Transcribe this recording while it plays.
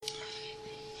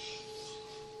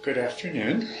Good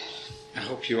afternoon. I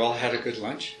hope you all had a good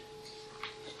lunch.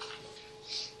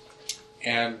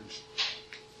 And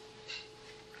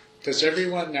does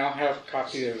everyone now have a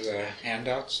copy of the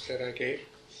handouts that I gave?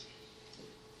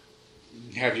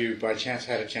 Have you by chance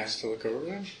had a chance to look over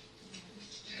them?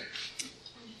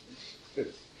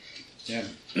 Good. Yeah.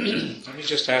 Let me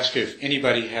just ask you if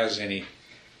anybody has any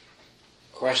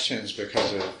questions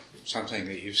because of something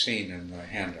that you've seen in the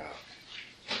handout.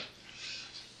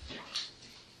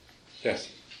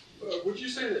 Yes. Would you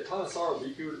say that Jhanas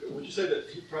Bhikkhu, would you say that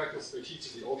he practices or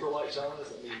teaches the ultralight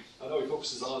jhanas? I mean, I know he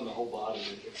focuses on the whole body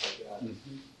and things like that.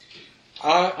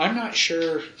 Mm-hmm. I'm not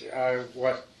sure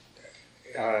what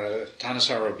Jhanas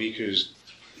Bhikkhu's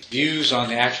views on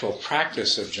the actual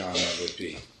practice of jhana would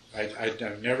be.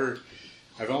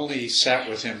 I've only sat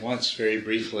with him once very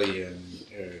briefly, and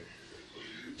it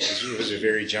was a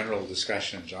very general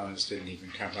discussion. Jhanas didn't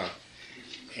even come up.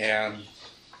 And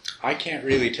I can't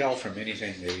really tell from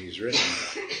anything that he's written.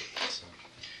 So,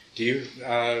 do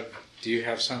you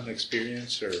have some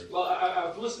experience or? Well,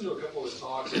 I've listened to a couple of his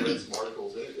talks and read some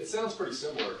articles, and it sounds pretty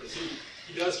similar because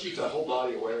he does keep that whole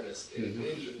body awareness into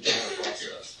the jhana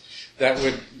process.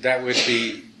 That would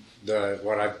be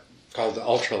what I've called the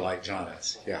ultralight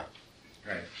jhanas. Yeah,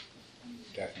 right.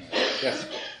 Definitely. Yes.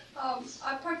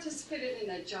 I participated in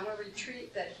a jhana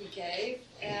retreat that he gave,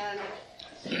 and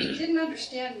didn't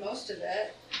understand most of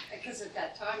it because at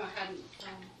that time I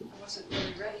wasn't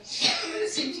really ready. But it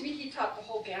seemed to me he taught the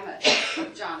whole gamut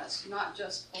of jhanas, not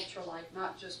just ultralight,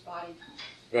 not just body.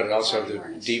 But also the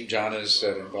awareness. deep jhanas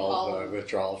that involve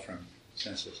withdrawal from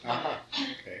senses.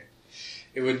 Okay.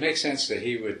 It would make sense that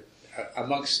he would,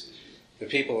 amongst the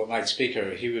people that might speak of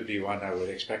it, he would be one I would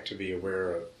expect to be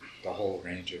aware of the whole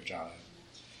range of jhana.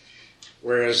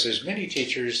 Whereas there's many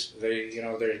teachers, they're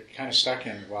kind of stuck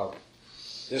in, well,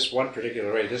 this one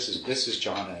particular way, this is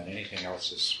jhana, and anything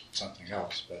else is something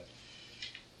else. But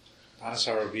Jhanas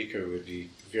Bhikkhu would be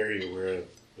very aware of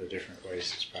the different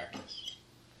ways it's practiced.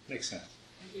 Makes sense.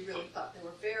 And he really thought they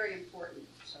were very important.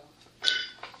 So.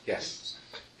 Yes.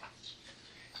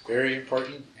 Very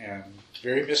important and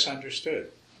very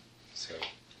misunderstood. So.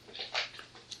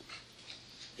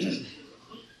 And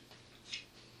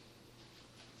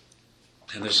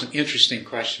there's some interesting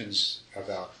questions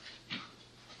about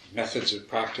methods of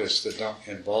practice that don't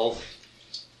involve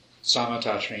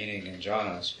samatha training and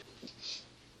jhanas.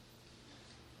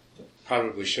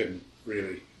 Probably shouldn't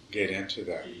really get into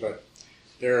that, but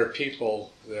there are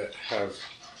people that have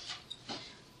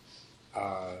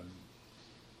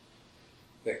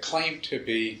that claim to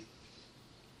be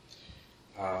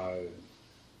have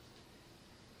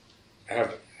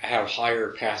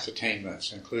higher path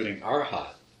attainments, including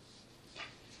arhat.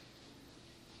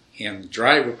 In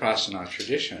dry Vipassana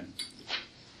tradition,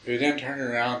 who then turn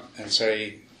around and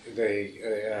say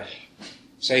that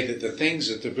the things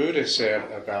that the Buddha said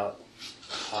about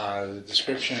the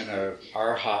description of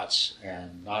arhats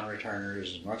and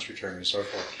non-returners and once-returners and so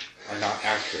forth are not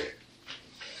accurate.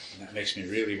 And that makes me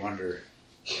really wonder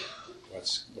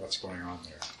what's going on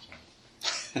there.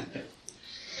 So,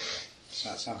 it's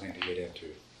not something to get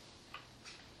into.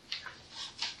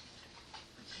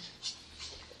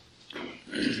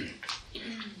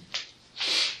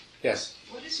 Yes?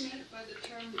 What is meant by the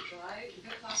term dry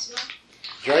Vipassana?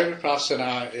 Dry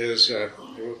Vipassana is a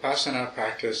Vipassana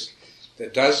practice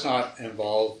that does not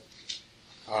involve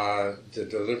the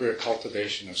deliberate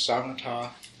cultivation of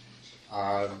samatha,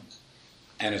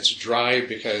 and it's dry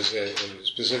because it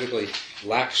specifically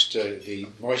lacks the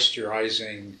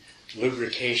moisturizing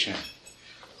lubrication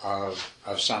of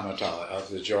samatha, of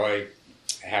the joy,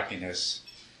 happiness,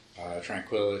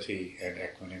 tranquility, and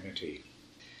equanimity.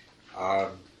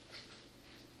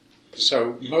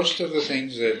 So most of the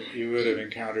things that you would have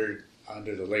encountered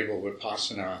under the label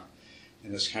Vipassana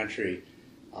in this country,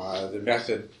 the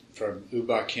method from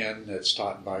Uba-kin that's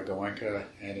taught by Goenka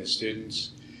and his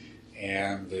students,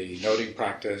 and the noting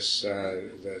practice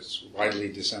that's widely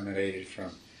disseminated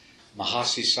from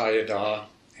Mahasi Sayadaw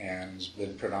and has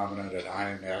been predominant at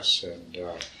IMS and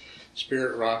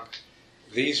Spirit Rock,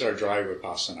 these are dry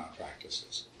Vipassana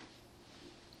practices.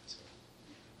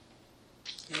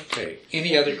 Okay.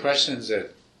 Any other questions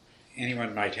that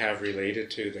anyone might have related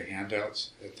to the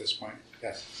handouts at this point?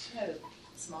 Yes. I had a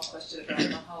small question about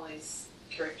Mahali's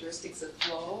characteristics of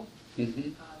flow. Mm-hmm.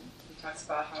 He talks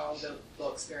about how the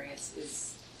flow experience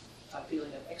is a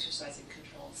feeling of exercising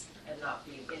controls and not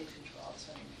being in control.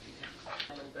 So if you can comment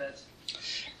a little bit.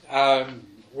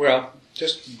 Well,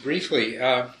 just briefly,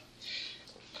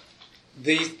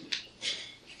 the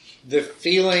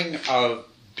feeling of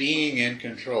being in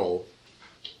control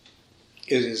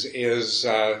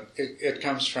it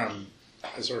comes from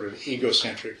a sort of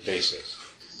egocentric basis,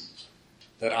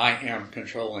 that I am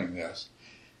controlling this.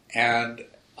 And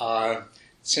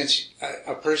since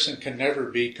a person can never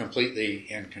be completely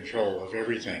in control of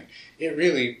everything, it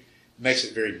really makes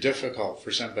it very difficult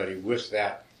for somebody with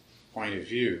that point of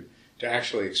view to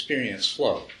actually experience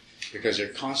flow, because they're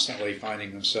constantly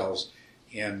finding themselves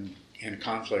in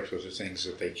conflict with the things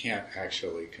that they can't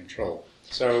actually control.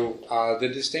 So the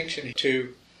distinction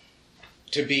to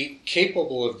be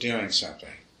capable of doing something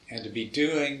and to be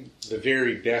doing the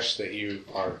very best that you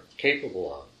are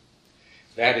capable of,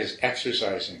 that is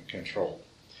exercising control.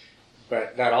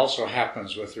 But that also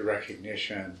happens with the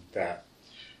recognition that,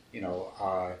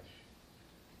 no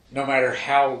matter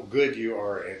how good you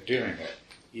are at doing it,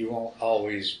 you won't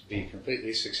always be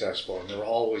completely successful, and there will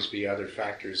always be other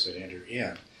factors that enter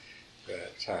in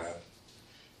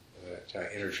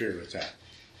that interfere with that.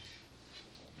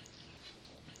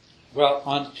 Well,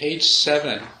 on page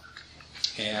 7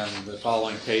 and the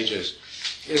following pages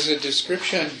is a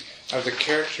description of the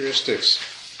characteristics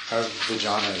of the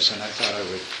jhanas, and I thought I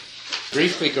would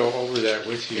briefly go over that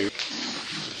with you.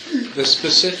 The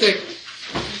specific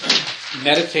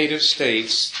meditative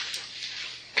states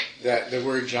that the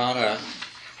word jhana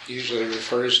usually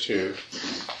refers to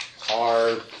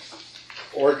are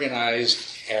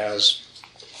organized as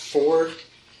 4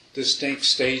 distinct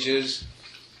stages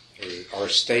or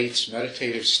states,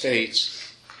 meditative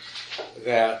states,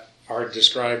 that are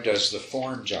described as the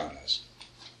form jhanas.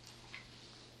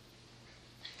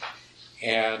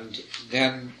 And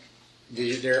then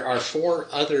there are 4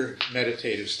 other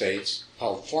meditative states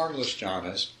called formless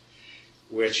jhanas,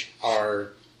 which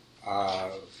are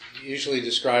usually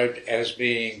described as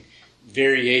being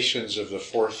variations of the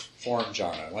 4th form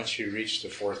jhana. Once you reach the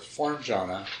 4th form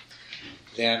jhana,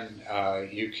 then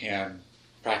you can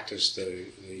practice the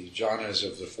jhanas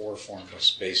of the 4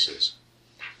 formless bases.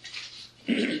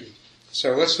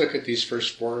 So let's look at these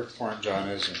first 4 form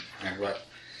jhanas and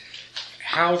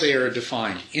how they are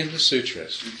defined in the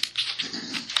sutras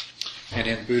and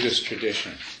in Buddhist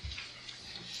tradition.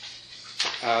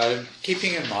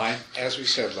 Keeping in mind, as we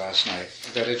said last night,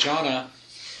 that a jhana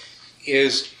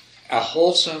is a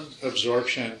wholesome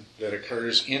absorption that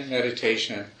occurs in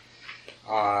meditation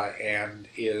and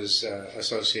is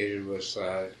associated with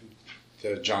the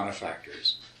jhana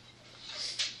factors.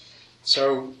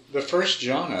 So the first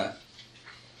jhana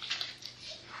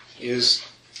is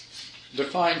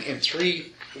defined in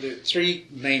three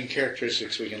main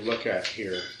characteristics we can look at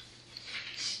here.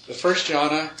 The first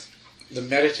jhana, the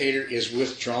meditator is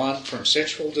withdrawn from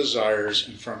sensual desires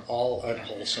and from all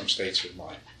unwholesome states of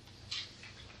mind.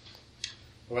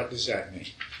 What does that mean?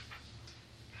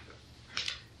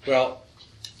 Well,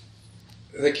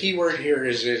 the key word here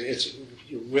is that it's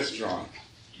withdrawn.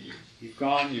 You've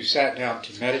gone, you sat down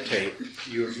to meditate,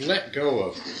 you've let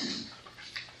go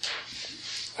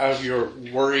of your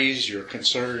worries, your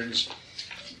concerns,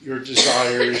 your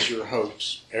desires, your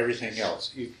hopes, everything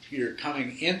else. You're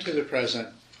coming into the present,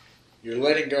 you're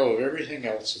letting go of everything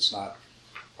else that's not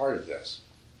part of this.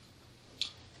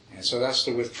 And so that's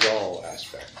the withdrawal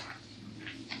aspect.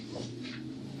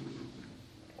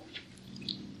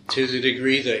 To the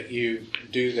degree that you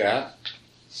do that,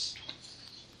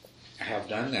 have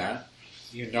done that,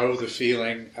 you know the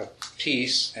feeling of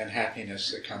peace and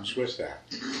happiness that comes with that.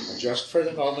 And just for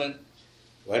the moment,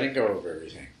 letting go of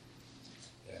everything.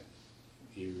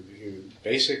 You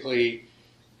basically,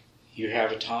 you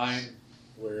have a time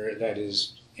where that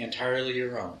is entirely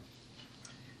your own.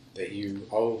 That you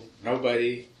owe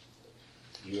nobody,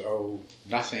 you owe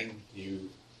nothing,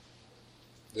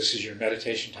 this is your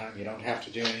meditation time, you don't have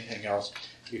to do anything else,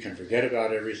 you can forget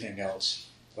about everything else,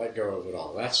 let go of it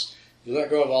all. You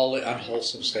let go of all the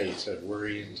unwholesome states of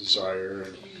worry and desire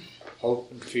and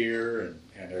hope and fear and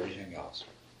everything else.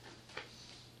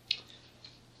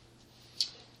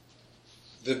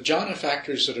 The jhana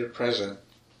factors that are present,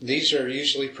 these are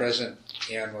usually present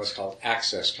in what's called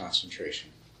access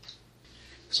concentration.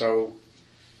 So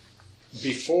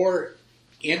before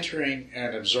entering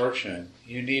an absorption,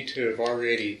 you need to have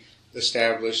already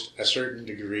established a certain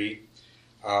degree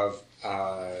of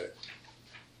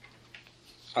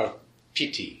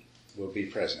piti will be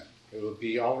present. It will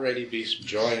already be some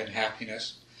joy and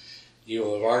happiness. You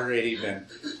will have already been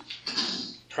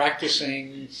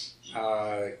practicing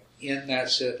in that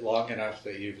sit long enough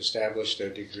that you've established a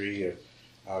degree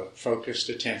of focused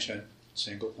attention,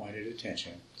 single-pointed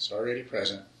attention. It's already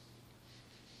present.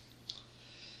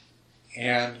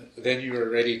 And then you are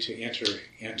ready to enter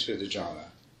into the jhana.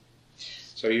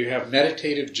 So you have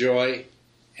meditative joy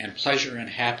and pleasure and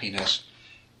happiness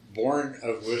born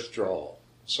of withdrawal.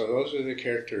 So those are the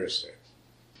characteristics.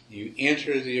 You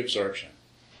enter the absorption.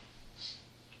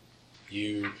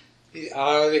 The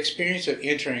experience of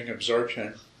entering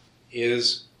absorption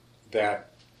is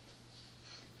that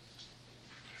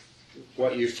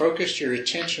what you focused your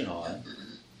attention on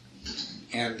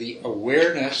and the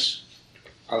awareness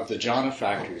of the jhana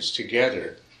factors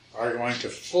together are going to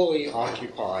fully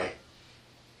occupy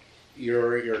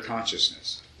your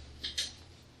consciousness.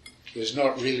 There's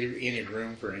not really any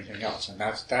room for anything else, and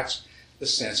that's the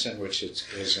sense in which it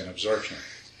is an absorption.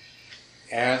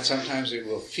 And sometimes it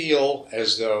will feel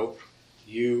as though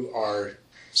you are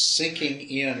sinking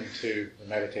into the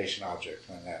meditation object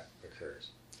when that occurs.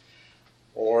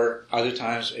 Or other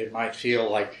times it might feel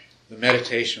like the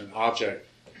meditation object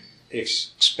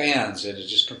expands and it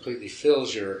just completely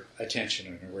fills your attention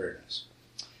and awareness.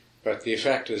 But the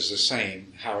effect is the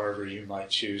same, however you might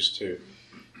choose to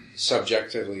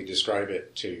subjectively describe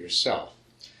it to yourself.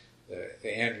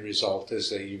 The end result is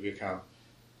that you become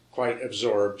quite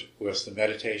absorbed with the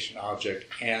meditation object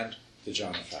and the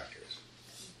jhana factors.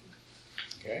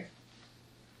 Okay?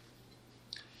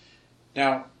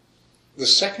 Now, the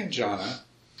second jhana,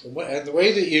 and the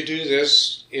way that you do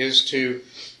this is to,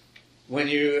 when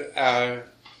you have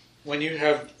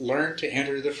learned to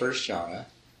enter the first jhana,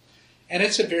 and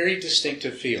it's a very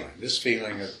distinctive feeling, this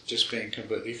feeling of just being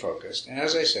completely focused. And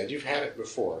as I said, you've had it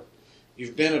before.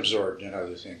 You've been absorbed in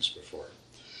other things before.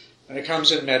 When it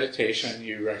comes in meditation,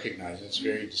 you recognize it's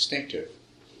very distinctive.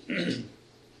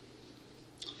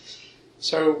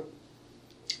 So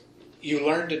you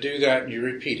learn to do that and you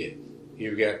repeat it.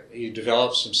 You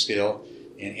develop some skill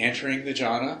in entering the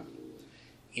jhana,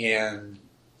 in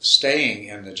staying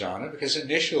in the jhana, because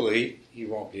initially you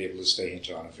won't be able to stay in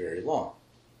jhana very long.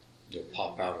 You'll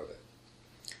pop out of it.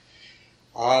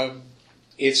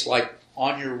 It's like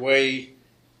on your way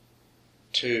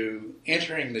to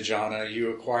entering the jhana, you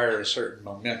acquire a certain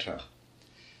momentum.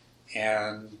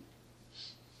 And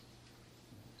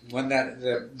when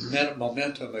that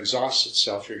momentum exhausts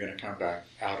itself, you're going to come back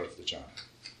out of the jhana.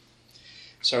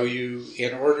 So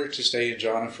in order to stay in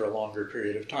jhana for a longer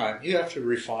period of time, you have to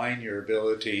refine your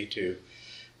ability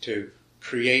to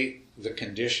create the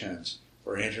conditions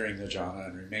for entering the jhana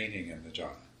and remaining in the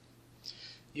jhana.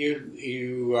 You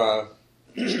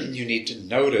need to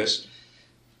notice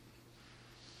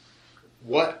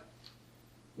what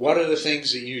are the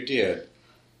things that you did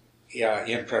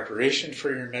in preparation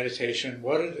for your meditation.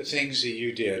 What are the things that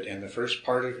you did in the first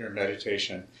part of your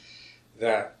meditation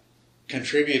that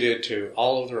contributed to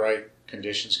all of the right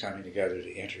conditions coming together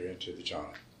to enter into the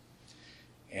jhana?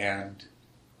 And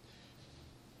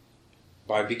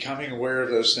by becoming aware of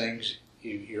those things,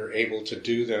 you're able to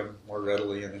do them more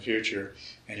readily in the future,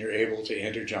 and you're able to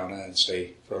enter jhana and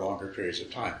stay for longer periods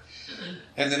of time.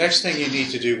 And the next thing you need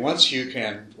to do, once you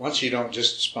don't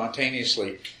just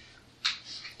spontaneously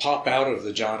pop out of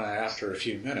the jhana after a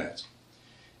few minutes,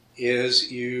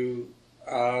 is you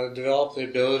develop the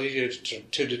ability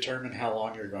to determine how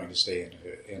long you're going to stay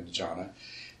in the jhana.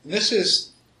 And this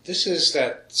is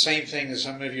that same thing that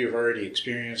some of you have already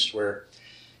experienced, where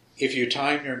if you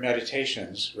time your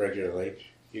meditations regularly,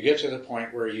 you get to the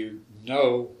point where you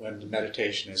know when the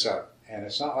meditation is up. And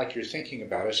it's not like you're thinking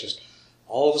about it, it's just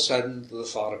all of a sudden the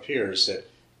thought appears that,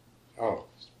 oh,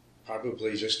 it's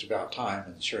probably just about time,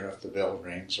 and sure enough the bell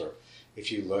rings, or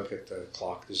if you look at the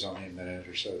clock, there's only a minute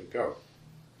or so to go.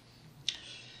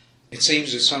 It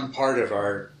seems that some part of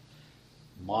our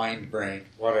mind, brain,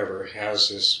 whatever, has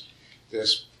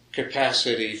this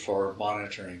capacity for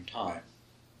monitoring time.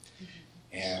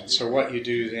 And so what you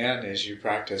do then is you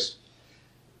practice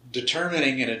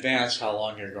determining in advance how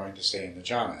long you're going to stay in the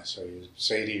jhana. So you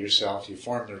say to yourself, you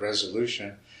form the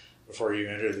resolution before you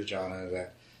enter the jhana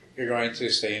that you're going to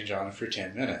stay in jhana for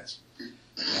 10 minutes.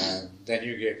 And then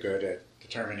you get good at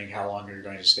determining how long you're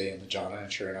going to stay in the jhana,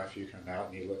 and sure enough you come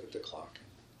out and you look at the clock.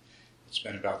 And it's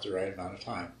been about the right amount of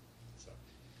time.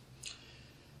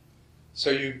 So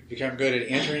you become good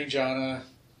at entering jhana,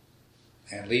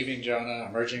 and leaving jhana,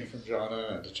 emerging from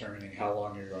jhana, and determining how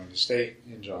long you're going to stay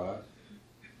in jhana.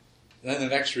 Then the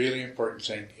next really important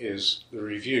thing is the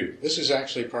review. This is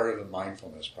actually part of the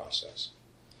mindfulness process.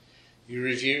 You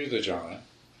review the jhana.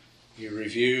 You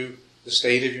review the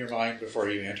state of your mind before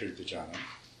you entered the jhana.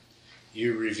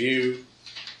 You review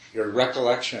your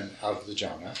recollection of the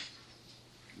jhana.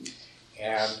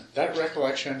 And that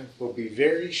recollection will be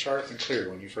very sharp and clear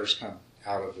when you first come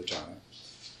out of the jhana.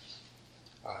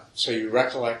 So you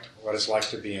recollect what it's like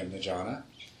to be in the jhana,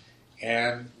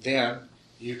 and then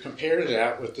you compare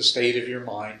that with the state of your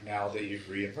mind now that you've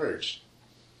re-emerged.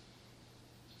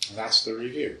 And that's the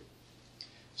review.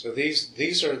 So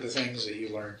these are the things that you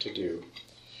learn to do.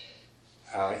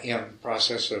 in the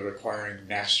process of acquiring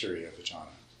mastery of the jhana.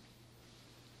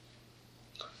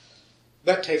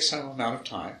 That takes some amount of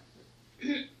time.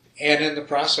 And in the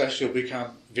process, you'll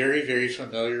become very, very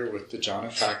familiar with the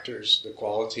jhana factors, the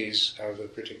qualities of a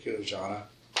particular jhana,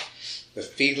 the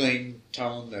feeling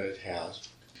tone that it has.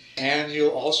 And you'll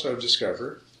also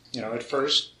discover, at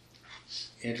first,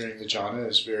 entering the jhana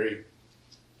is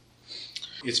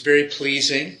it's very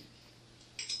pleasing.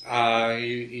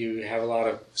 You have a lot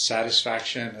of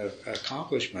satisfaction of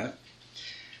accomplishment.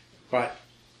 But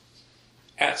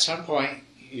at some point,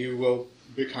 you will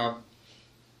become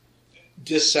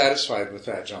dissatisfied with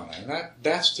that jhana. And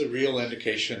that's the real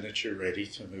indication that you're ready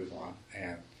to move on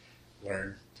and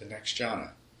learn the next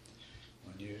jhana.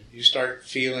 When you start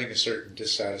feeling a certain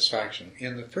dissatisfaction.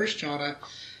 In the first jhana,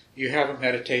 you have a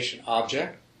meditation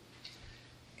object,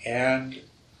 and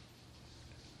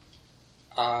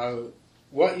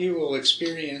what you will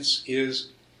experience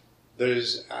is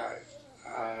there's,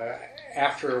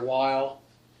 after a while,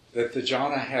 that the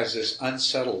jhana has this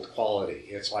unsettled quality.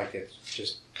 It's like it's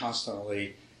just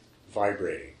constantly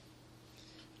vibrating.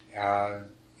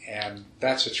 And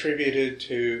that's attributed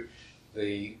to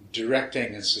the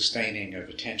directing and sustaining of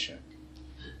attention.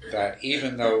 That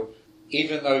even though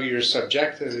your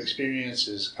subjective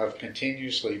experiences of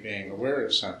continuously being aware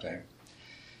of something,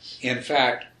 in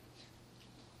fact,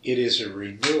 it is a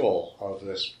renewal of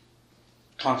this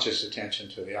conscious attention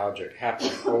to the object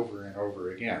happening over and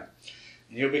over again.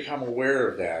 And you'll become aware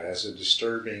of that as a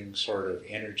disturbing sort of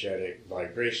energetic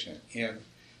vibration in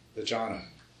the jhana.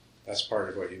 That's part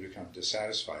of what you become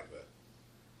dissatisfied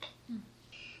with.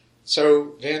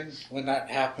 So then when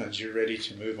that happens, you're ready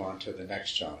to move on to the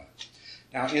next jhana.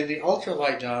 Now in the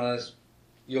ultralight jhanas,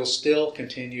 you'll still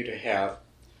continue to have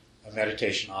a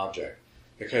meditation object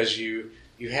because you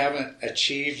haven't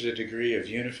achieved a degree of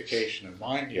unification of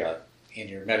mind yet in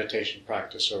your meditation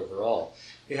practice overall.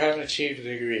 You haven't achieved a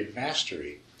degree of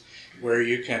mastery where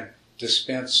you can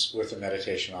dispense with a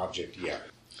meditation object yet.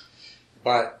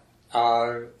 But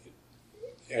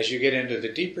as you get into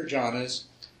the deeper jhanas,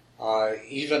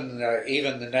 even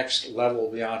the next level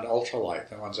beyond ultralight,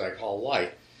 the ones I call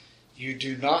light, you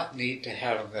do not need to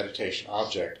have a meditation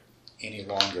object any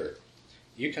longer.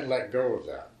 You can let go of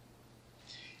that.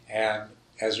 And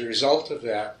as a result of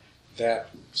that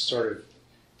sort of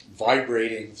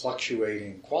vibrating,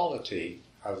 fluctuating quality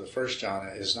of the first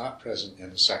jhana is not present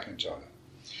in the second jhana.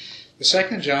 The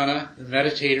second jhana, the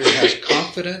meditator has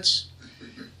confidence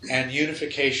and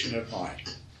unification of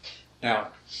mind. Now,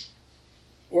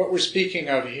 what we're speaking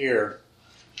of here,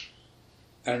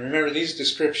 and remember these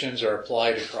descriptions are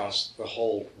applied across the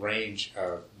whole range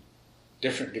of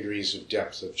different degrees of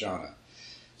depth of jhana.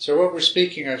 So what we're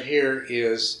speaking of here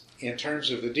is, in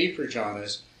terms of the deeper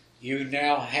jhanas, you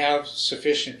now have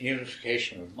sufficient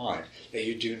unification of mind that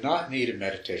you do not need a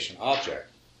meditation object.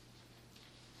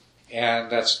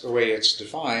 And that's the way it's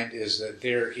defined, is that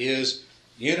there is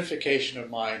unification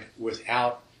of mind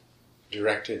without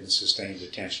directed and sustained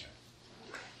attention.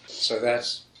 So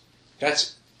that's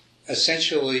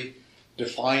essentially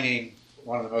defining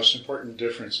one of the most important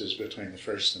differences between the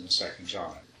first and the second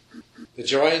jhana. The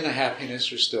joy and the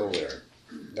happiness are still there.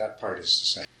 That part is the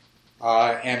same.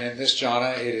 And in this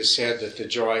jhana, it is said that the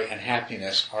joy and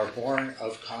happiness are born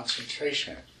of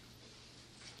concentration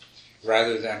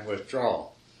rather than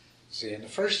withdrawal. See, in the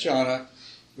first jhana,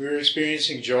 we were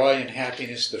experiencing joy and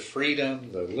happiness, the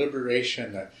freedom, the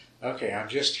liberation, that, okay, I'm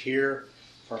just here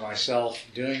for myself,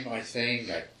 doing my thing,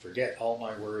 I forget all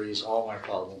my worries, all my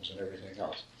problems, and everything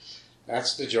else.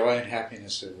 That's the joy and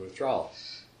happiness of withdrawal.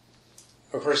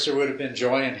 Of course, there would have been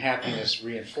joy and happiness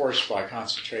reinforced by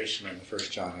concentration in the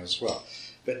first jhana as well.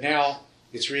 But now,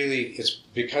 it's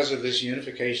because of this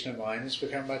unification of mind, it's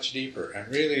become much deeper.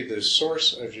 And really, the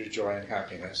source of your joy and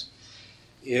happiness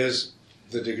is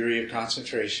the degree of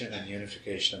concentration and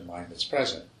unification of mind that's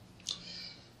present.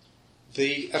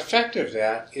 The effect of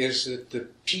that is that the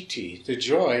piti, the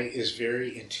joy, is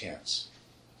very intense.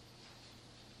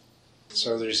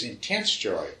 So there's intense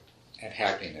joy and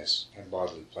happiness and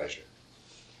bodily pleasure.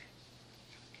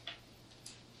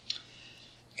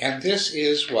 And this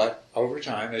is what, over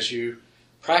time, as you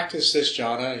practice this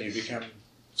jhana, you become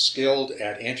skilled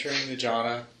at entering the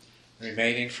jhana,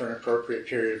 remaining for an appropriate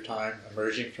period of time,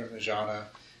 emerging from the jhana,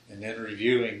 and then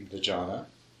reviewing the jhana.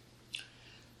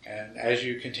 And as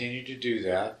you continue to do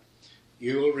that,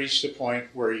 you will reach the point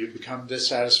where you become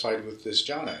dissatisfied with this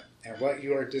jhana. And what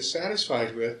you are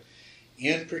dissatisfied with,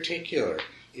 in particular,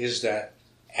 is that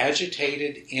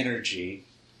agitated energy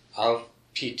of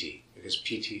piti, because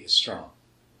piti is strong.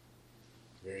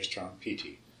 Very strong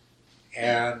piti.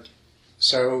 And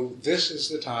so this is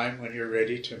the time when you're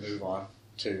ready to move on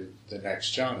to the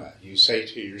next jhana. You say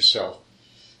to yourself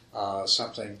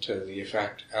something to the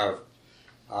effect of,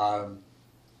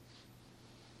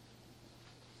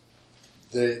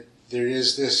 there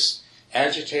is this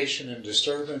agitation and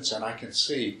disturbance, and I can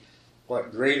see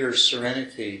what greater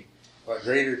serenity, what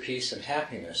greater peace and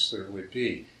happiness there would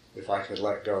be if I could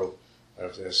let go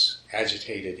of this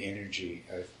agitated energy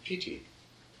of piti.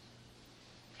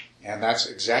 And that's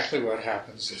exactly what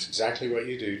happens. It's exactly what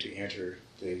you do to enter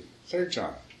the third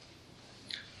jhana.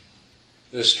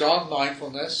 The strong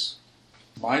mindfulness,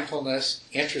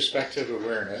 introspective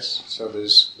awareness. So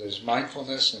there's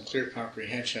mindfulness and clear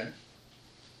comprehension.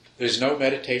 There's no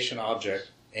meditation object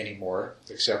anymore,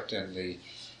 except in the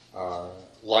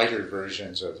lighter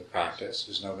versions of the practice.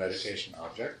 There's no meditation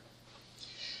object.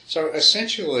 So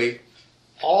essentially,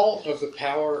 all of the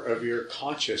power of your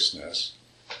consciousness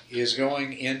is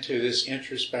going into this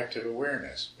introspective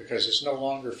awareness, because it's no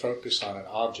longer focused on an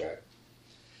object.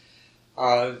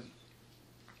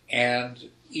 And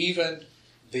even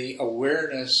the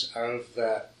awareness of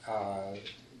that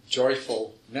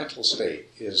joyful mental state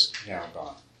is now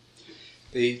gone.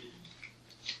 The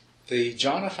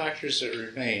jhana factors that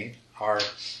remain are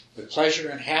the pleasure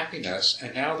and happiness,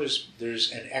 and now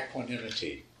there's an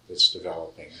equanimity that's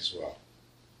developing as well.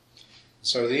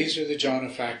 So these are the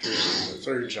jhana factors. The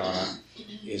third jhana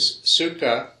is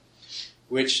sukha,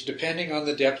 which, depending on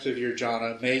the depth of your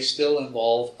jhana, may still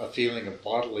involve a feeling of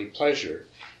bodily pleasure,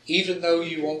 even though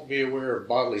you won't be aware of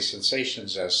bodily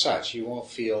sensations as such. You won't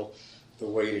feel the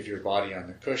weight of your body on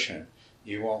the cushion.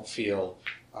 You won't feel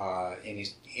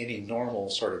any normal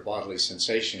sort of bodily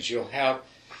sensations. You'll have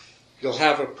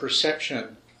a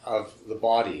perception of the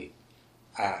body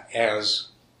as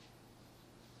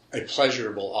a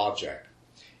pleasurable object,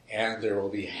 and there will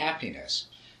be happiness.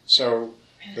 So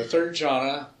the third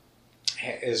jhana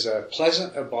is a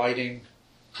pleasant abiding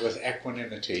with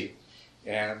equanimity,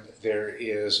 and there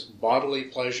is bodily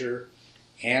pleasure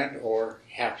and or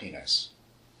happiness.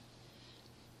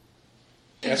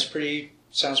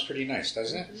 Sounds pretty nice,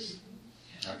 doesn't it?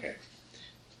 Okay.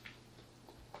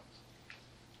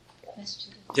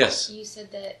 Question. Yes. You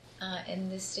said that in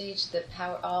this stage,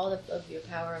 all of your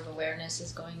power of awareness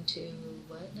is going to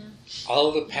what now?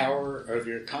 All the power of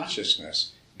your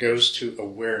consciousness goes to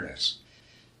awareness.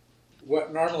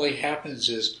 What normally happens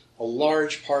is a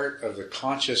large part of the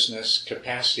consciousness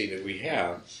capacity that we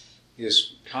have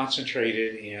is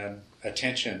concentrated in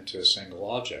attention to a single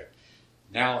object.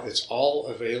 Now it's all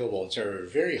available to a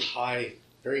very high,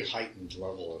 very heightened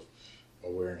level of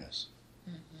awareness.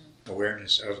 Mm-hmm.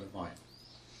 Awareness of the mind.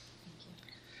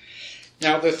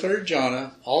 Now the third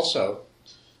jhana also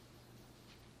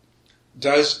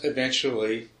does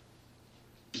eventually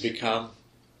become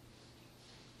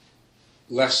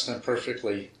less than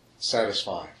perfectly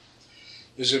satisfying.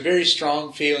 There's a very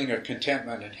strong feeling of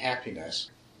contentment and happiness,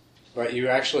 but you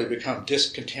actually become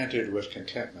discontented with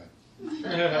contentment.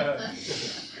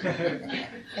 It's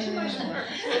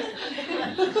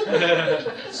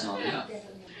not enough.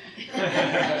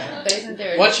 But isn't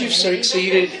there Once you've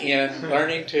succeeded in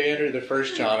learning to enter the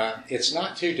first jhana, it's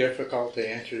not too difficult to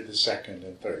enter the second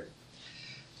and third.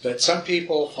 But some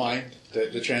people find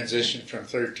that the transition from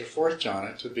third to fourth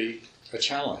jhana to be a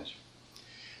challenge,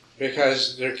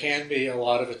 because there can be a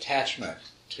lot of attachment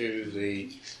to the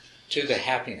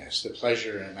happiness, the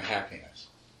pleasure and the happiness.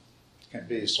 It can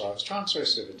be a strong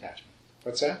source of attachment.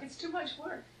 What's that? It's too much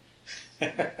work.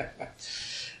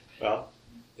 Well,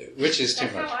 which is too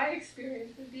That's much? how I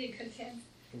experience it, being content.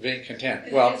 Being content.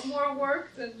 It's more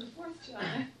work than the fourth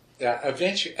jhana. Yeah,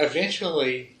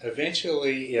 eventually,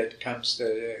 it comes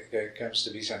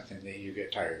to be something that you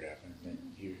get tired of, and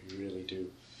then you really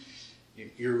do.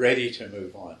 You're ready to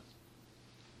move on,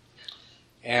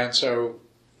 and so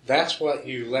that's what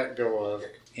you let go of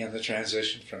in the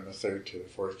transition from the third to the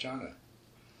fourth jhana.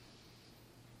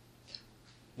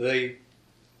 The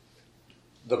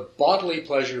bodily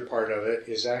pleasure part of it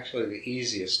is actually the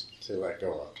easiest to let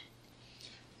go of.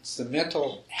 It's the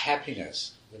mental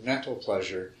happiness, the mental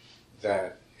pleasure,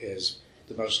 that is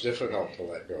the most difficult to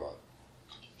let go of.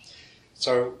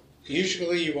 So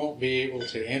usually you won't be able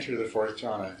to enter the fourth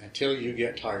jhana until you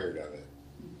get tired of it.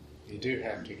 You do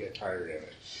have to get tired of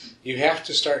it. You have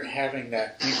to start having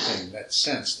that inkling, that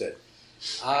sense that,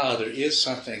 there is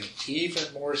something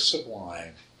even more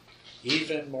sublime,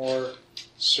 even more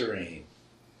serene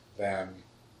than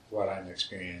what I'm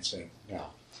experiencing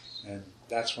now. And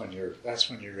that's when you're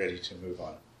ready to move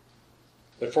on.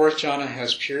 The fourth jhana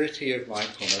has purity of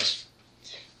mindfulness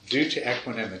due to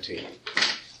equanimity.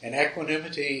 And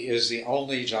equanimity is the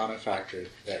only jhana factor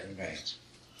that remains.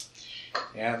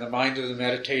 And the mind of the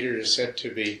meditator is said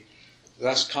to be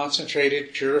thus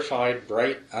concentrated, purified,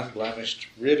 bright, unblemished,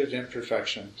 rid of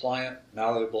imperfection, pliant,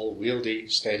 malleable,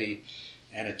 wieldy, steady,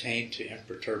 and attained to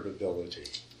imperturbability.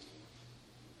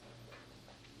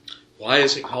 Why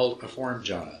is it called a form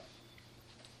jhana?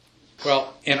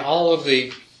 Well, in all of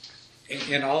these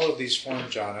form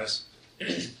jhanas,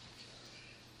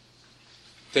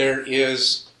 there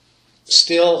is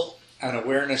still an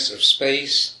awareness of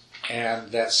space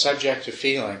and that subjective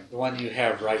feeling, the one you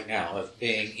have right now, of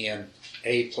being in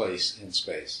a place in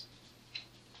space.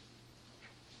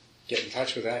 Get in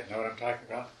touch with that. Know what I'm talking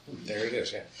about? There it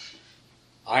is. Yeah.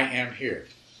 I am here.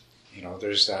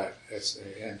 There's that. It's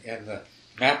in the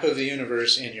map of the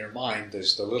universe in your mind.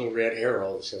 There's the little red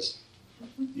arrow that says,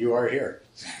 "You are here."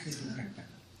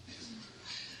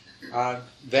 And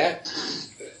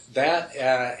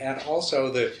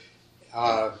also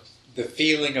the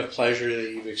feeling of pleasure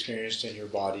that you've experienced in your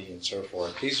body and so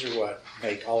forth. These are what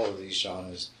make all of these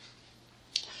jhanas.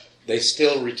 They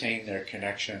still retain their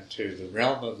connection to the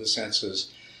realm of the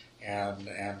senses and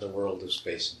the world of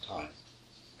space and time.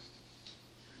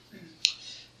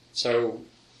 So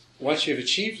once you've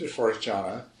achieved the fourth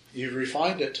jhana, you've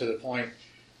refined it to the point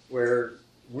where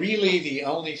really the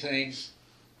only thing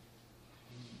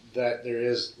that there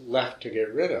is left to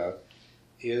get rid of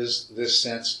is this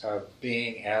sense of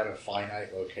being at a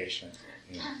finite location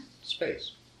in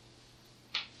space.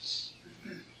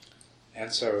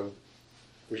 And so,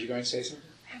 were you going to say something?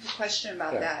 I have a question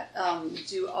about that.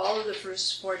 Do all of the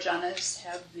first four jhanas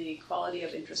have the quality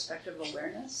of introspective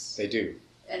awareness? They do.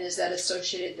 And is that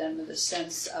associated then with a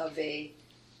sense of a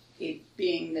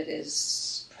being that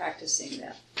is practicing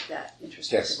that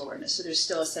introspective awareness? So there's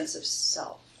still a sense of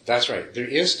self. That's right. There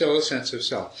is still a sense of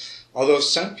self. Although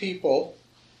some people,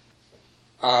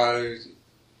 I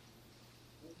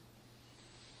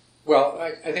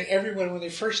think everyone, when they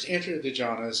first enter the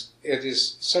jhanas, it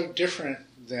is so different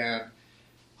than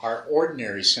our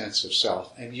ordinary sense of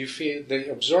self. And you feel the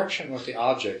absorption with the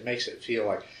object makes it feel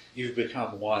like you've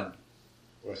become one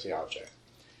with the object.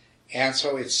 And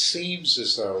so it seems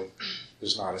as though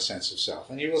there's not a sense of self.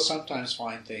 And you will sometimes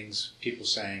find things, people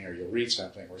saying, or you'll read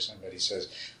something where somebody says,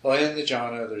 well, in the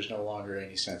jhana, there's no longer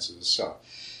any sense of the self.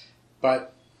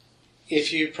 But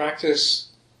if you practice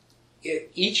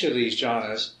each of these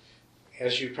jhanas,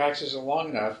 as you practice it long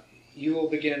enough, you will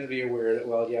begin to be aware that,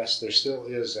 well, yes, there still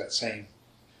is that same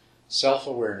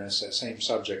self-awareness, that same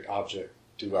subject-object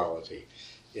duality.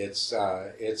 It's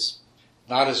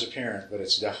not as apparent, but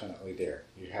it's definitely there.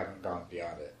 You haven't gone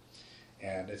beyond it.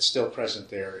 And it's still present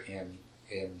there in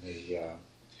the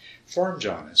form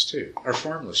jhanas too, or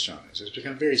formless jhanas. It's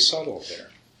become very subtle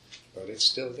there, but it's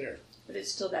still there. But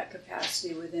it's still that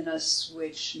capacity within us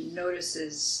which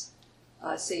notices,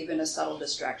 say, even a subtle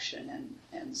distraction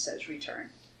and says return.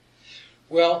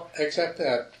 Well, except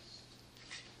that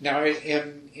now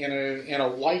in a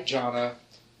light jhana,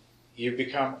 you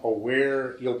become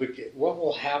aware. What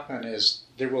will happen is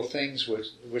there will things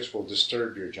which will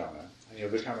disturb your jhana, and you'll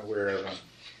become aware of them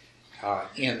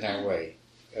in that way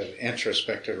of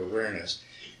introspective awareness.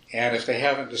 And if they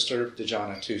haven't disturbed the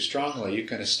jhana too strongly, you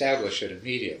can establish it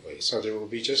immediately. So there will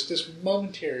be just this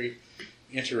momentary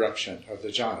interruption of the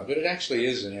jhana, but it actually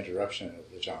is an interruption of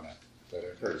the jhana that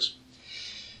occurs.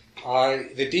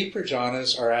 The deeper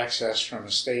jhanas are accessed from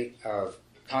a state of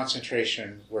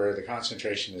concentration where the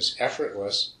concentration is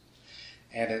effortless,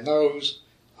 and in those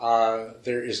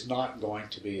there is not going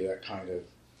to be that kind of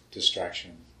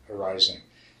distraction arising,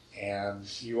 and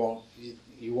you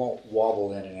won't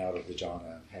wobble in and out of the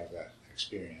jhana and have that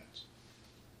experience.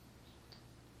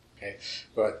 Okay,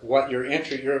 but what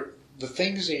the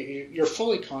things that you're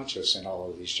fully conscious in all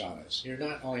of these jhanas. You're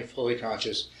not only fully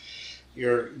conscious,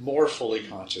 you're more fully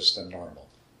conscious than normal.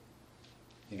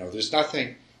 There's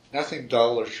nothing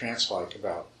dull or trance-like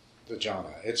about the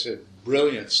jhana. It's a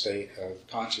brilliant state of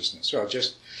consciousness. So I'll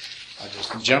just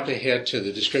jump ahead to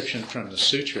the description from the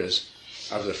sutras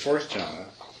of the fourth jhana.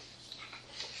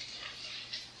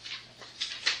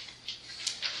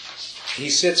 He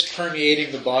sits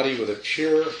permeating the body with a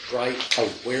pure, bright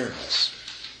awareness,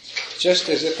 just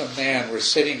as if a man were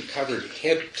sitting covered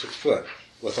head to foot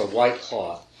with a white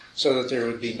cloth, so that there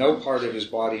would be no part of his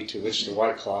body to which the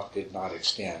white cloth did not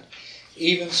extend.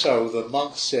 Even so, the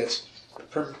monk sits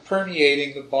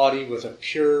permeating the body with a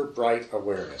pure, bright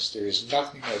awareness. There is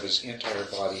nothing of his entire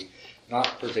body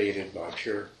not pervaded by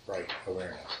pure, bright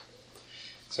awareness.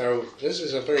 So this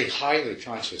is a very highly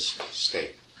conscious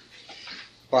state.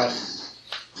 But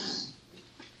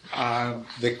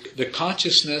the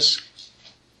consciousness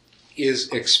is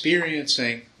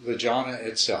experiencing the jhana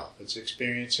itself. It's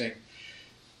experiencing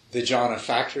the jhana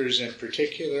factors in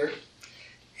particular,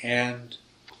 and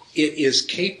it is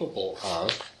capable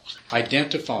of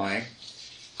identifying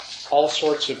all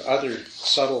sorts of other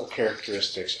subtle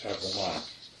characteristics of the mind.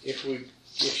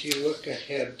 If you look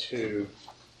ahead to,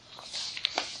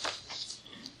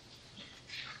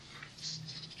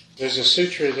 there's a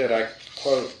sutra that I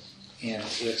quote in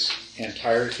its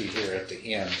entirety here at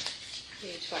the end,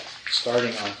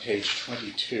 starting on page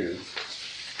 22.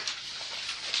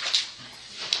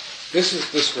 This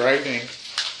is describing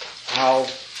how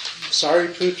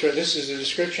Sariputra, this is a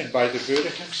description by the Buddha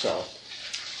himself,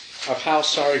 of how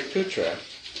Sariputra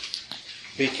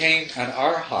became an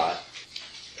arhat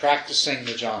practicing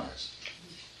the jhanas.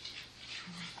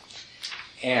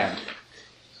 And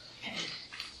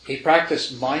he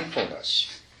practiced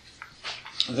mindfulness.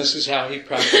 And this is how he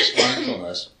practiced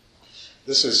mindfulness.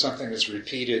 This is something that's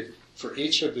repeated for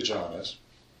each of the jhanas.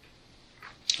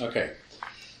 Okay.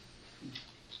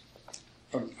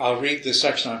 I'll read the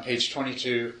section on page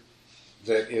 22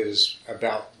 that is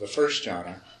about the first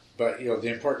jhana, but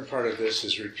the important part of this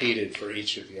is repeated for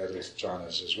each of the other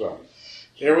jhanas as well.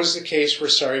 There was the case where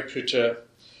Sariputta,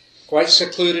 quite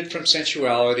secluded from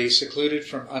sensuality, secluded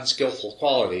from unskillful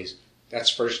qualities, that's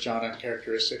first jhana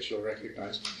characteristics you'll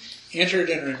recognize, entered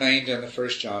and remained in the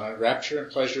first jhana, rapture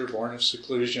and pleasure born of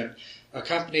seclusion,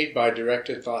 accompanied by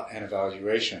directed thought and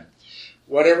evaluation.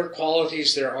 Whatever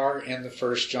qualities there are in the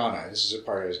first jhana, this is the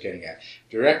part I was getting at,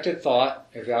 directed thought,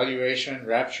 evaluation,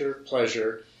 rapture,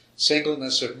 pleasure,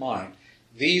 singleness of mind,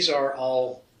 these are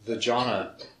all the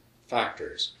jhana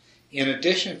factors. In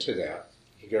addition to that,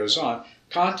 he goes on,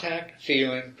 contact,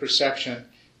 feeling, perception,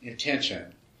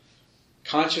 intention,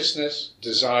 consciousness,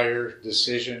 desire,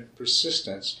 decision,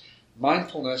 persistence,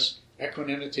 mindfulness,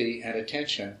 equanimity, and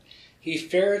attention, he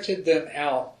ferreted them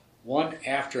out one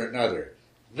after another.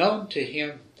 Known to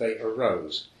him they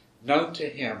arose, known to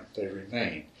him they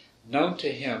remained, known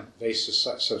to him they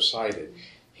subsided.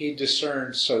 He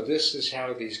discerned, so this is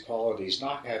how these qualities,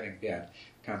 not having been,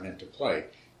 come into play.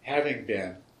 Having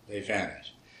been, they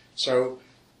vanish. So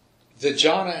the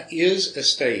jhana is a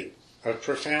state of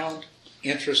profound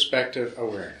introspective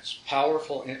awareness,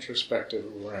 powerful introspective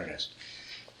awareness,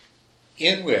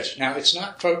 in which, now it's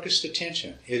not focused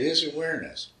attention, it is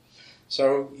awareness.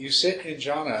 So you sit in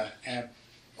jhana and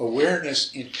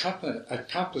awareness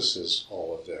encompasses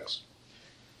all of this.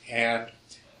 And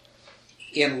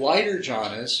in lighter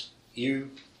jhanas,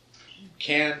 you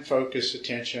can focus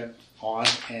attention on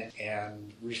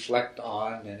and reflect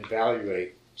on and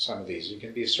evaluate some of these. There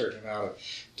can be a certain amount of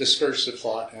discursive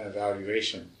thought and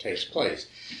evaluation takes place.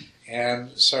 And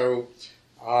so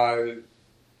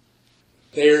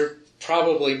they're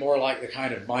probably more like the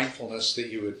kind of mindfulness that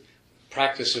you would,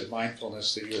 practice of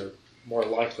mindfulness that you're more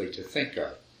likely to think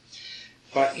of.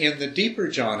 But in the deeper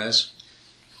jhanas,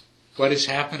 what is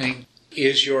happening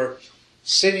is you're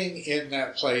sitting in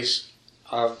that place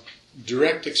of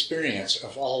direct experience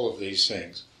of all of these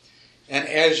things. And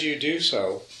as you do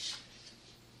so,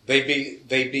 their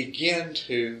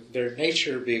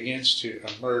nature begins to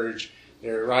emerge,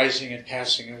 their rising and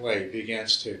passing away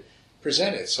begins to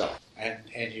present itself.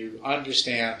 And you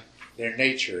understand their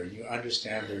nature, and you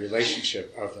understand the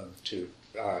relationship of them to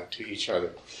each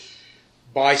other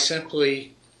by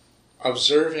simply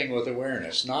observing with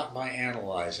awareness, not by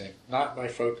analyzing, not by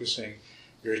focusing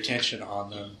your attention on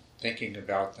them, thinking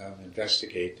about them,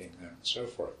 investigating them, and so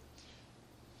forth,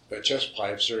 but just by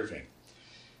observing.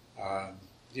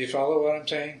 Do you follow what I'm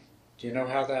saying? Do you know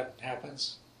how that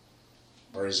happens?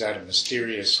 Or is that a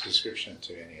mysterious description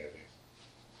to any of you?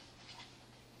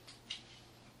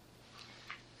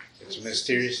 It's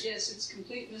mysterious? Yes, it's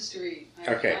complete mystery.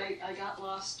 Okay. I got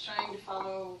lost trying to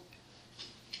follow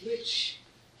which,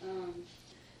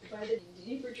 by the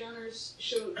deeper jhanas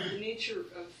showed the nature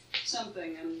of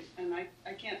something, and I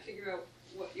can't figure out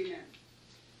what you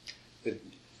meant.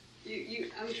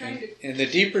 I'm trying to... In the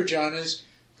deeper jhanas,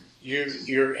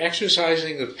 you're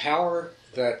exercising the power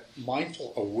that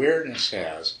mindful awareness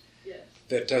has, Yes.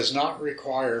 that does not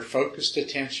require focused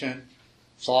attention,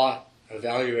 thought,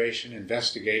 evaluation,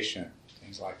 investigation,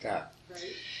 things like that.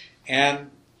 Right.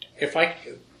 And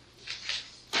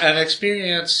an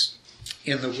experience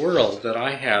in the world that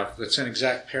I have that's an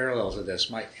exact parallel to this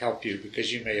might help you,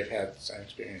 because you may have had an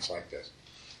experience like this.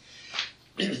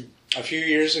 A few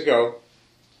years ago,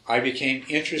 I became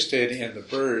interested in the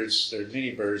birds. There are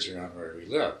many birds around where we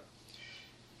live.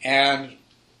 And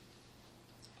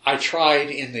I tried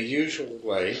in the usual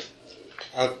way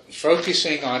of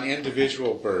focusing on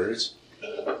individual birds,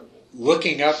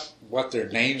 looking up what their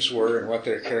names were and what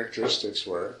their characteristics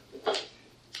were.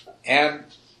 And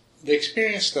the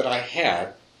experience that I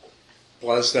had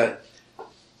was that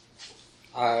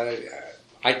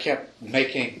I kept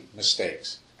making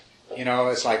mistakes. You know,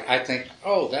 it's like I think,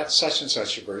 oh, that's such and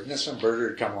such a bird. And then some birder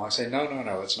would come along and say,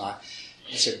 no, it's not.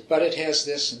 I said, but it has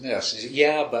this and this. He said,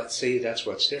 yeah, but see, that's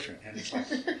what's different. And it's like,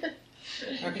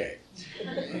 okay.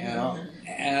 You know,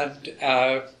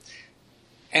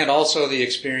 and also the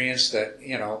experience that,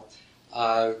 you know,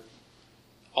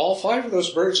 all 5 of those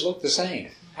birds look the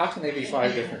same. How can they be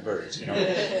 5 different birds, you know?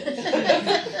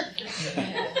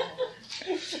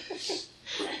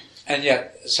 And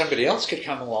yet somebody else could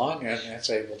come along and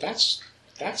say, well, that's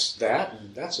that,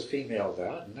 and that's a female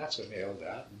that, and that's a male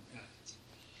that.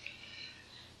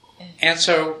 And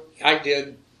so I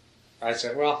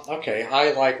said, well, okay,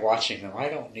 I like watching them. I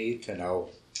don't need to know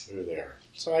who they are.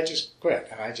 So I just quit,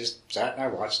 and I just sat and I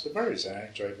watched the birds, and I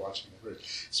enjoyed watching the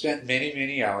birds. Spent many,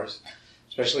 many hours,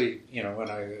 especially, you know,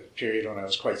 a period when I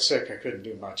was quite sick, I couldn't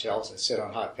do much else. I'd sit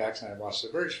on hot packs and I'd watch the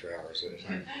birds for hours at a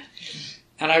time.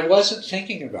 And I wasn't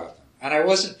thinking about them, and I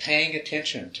wasn't paying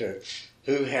attention to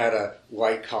who had a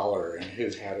white collar and who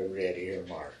had a red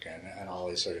earmark and all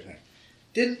these sort of things.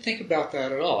 Didn't think about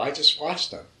that at all. I just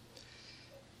watched them.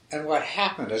 And what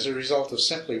happened as a result of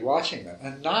simply watching them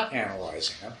and not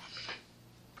analyzing them,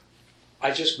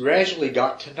 I just gradually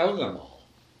got to know them all.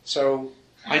 So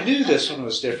I knew this one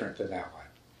was different than that one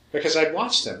because I'd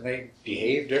watched them. They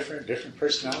behaved different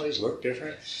personalities, looked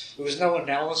different. There was no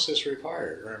analysis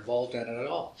required or involved in it at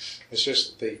all. It's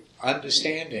just the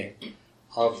understanding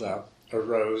of them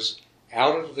arose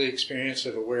out of the experience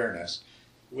of awareness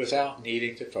without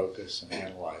needing to focus and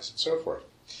analyze and so forth.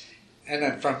 And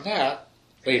then from that,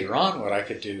 later on, what I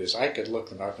could do is I could look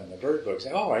them up in the bird book and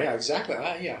say, oh, yeah, exactly.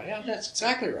 Yeah, that's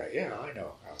exactly right. Yeah, I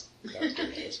know how that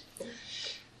bird is.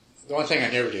 The one thing I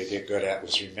never did get good at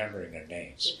was remembering their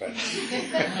names.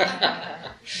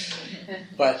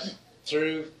 But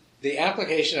through the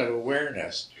application of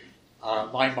awareness,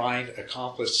 my mind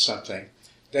accomplished something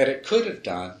that it could have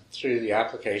done through the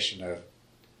application of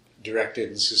directed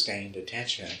and sustained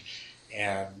attention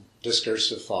and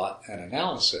discursive thought and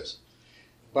analysis.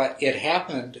 But it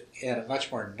happened in a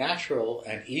much more natural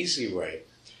and easy way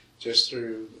just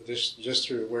through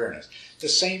awareness. The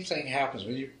same thing happens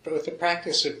with the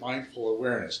practice of mindful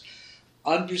awareness.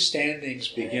 Understandings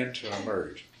begin to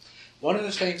emerge. One of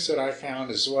the things that I found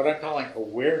is what I'm calling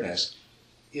awareness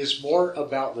is more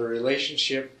about the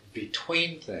relationship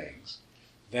between things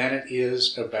than it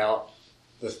is about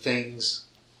the things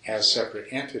as separate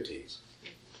entities.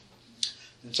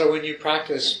 And so when you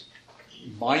practice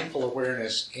mindful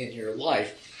awareness in your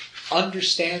life,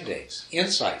 understandings,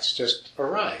 insights just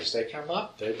arise. They come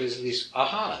up. There's these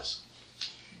ahas.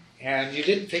 And you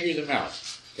didn't figure them out.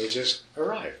 They just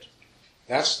arrived.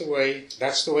 That's the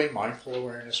way mindful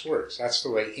awareness works. That's the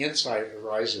way insight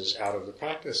arises out of the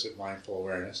practice of mindful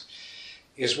awareness,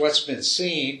 is what's been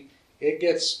seen. It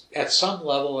gets, at some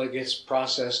level, it gets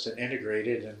processed and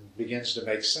integrated and begins to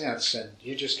make sense, and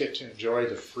you just get to enjoy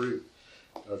the fruit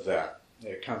of that.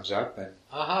 It comes up and,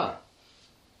 aha,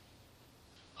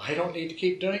 I don't need to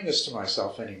keep doing this to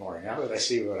myself anymore now that I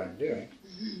see what I'm doing.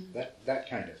 That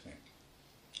kind of thing.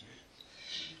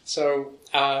 So,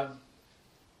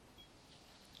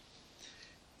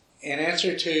 in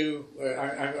answer to,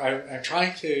 I'm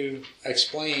trying to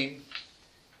explain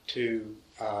to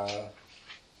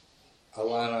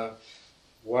Alana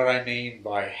what I mean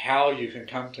by how you can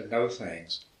come to know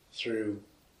things through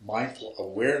mindful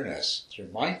awareness, through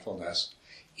mindfulness,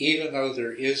 even though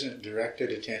there isn't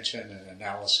directed attention and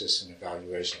analysis and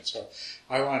evaluation. So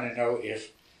I want to know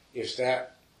if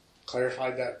that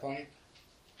clarified that point.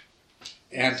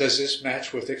 And does this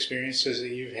match with experiences that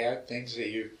you've had, things that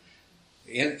you,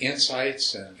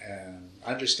 insights and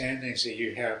understandings that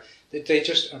you have, that they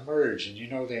just emerge, and you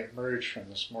know they emerge from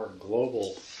this more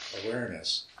global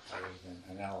awareness rather than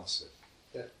analysis?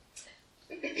 Yeah.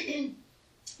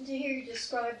 To hear you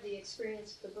describe the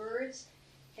experience of the birds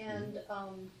and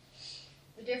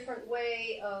the different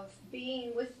way of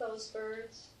being with those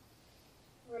birds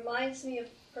reminds me of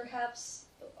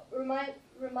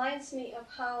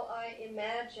how I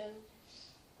imagine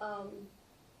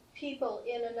people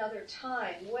in another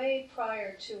time, way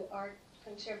prior to our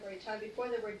contemporary time, before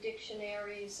there were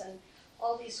dictionaries and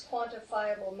all these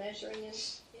quantifiable measuring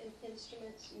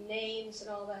instruments, names and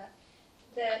all that,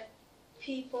 that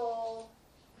people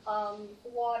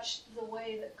watched the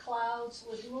way that clouds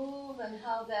would move and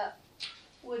how that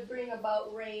would bring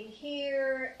about rain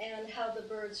here and how the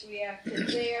birds reacted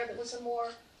there. There was a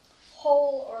more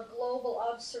whole or global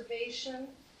observation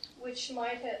which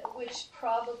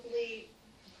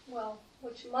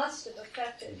must have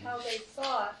affected how they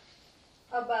thought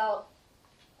about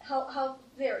how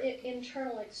their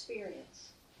internal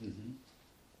experience. Mm-hmm.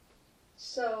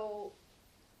 So,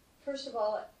 first of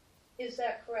all, Is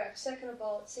that correct? Second of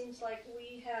all, it seems like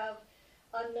we have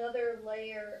another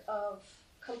layer of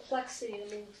complexity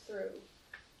to move through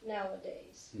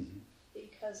nowadays,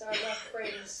 because our left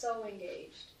brain is so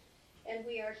engaged, and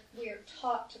we are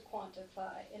taught to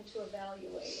quantify and to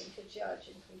evaluate and to judge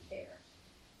and compare,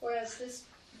 whereas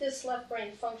this left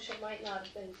brain function might not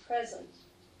have been present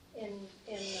in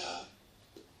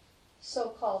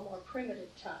so-called more primitive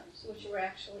times, which were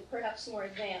actually perhaps more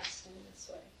advanced in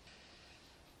this way.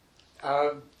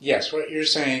 Yes, what you're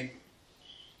saying,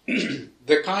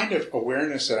 the kind of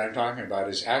awareness that I'm talking about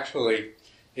is actually,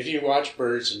 if you watch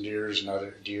birds and deer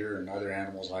and other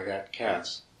animals like that,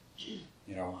 cats,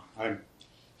 I'm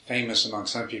famous among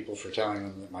some people for telling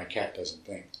them that my cat doesn't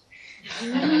think.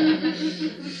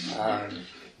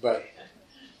 But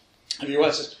if you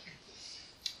watch this,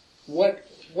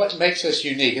 what makes us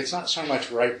unique, it's not so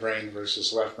much right brain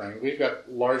versus left brain. We've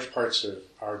got large parts of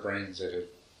our brains that have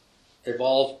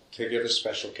evolved to give us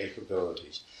special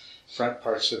capabilities. Front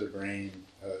parts of the brain,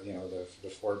 the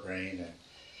forebrain,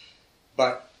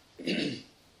 but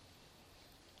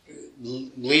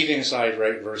leaving aside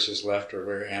right versus left, or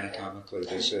where anatomically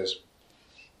this is.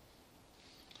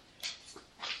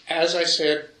 As I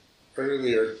said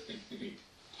earlier,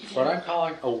 what I'm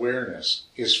calling awareness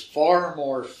is far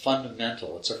more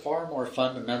fundamental. It's a far more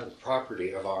fundamental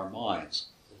property of our minds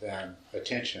than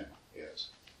attention is.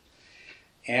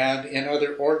 And in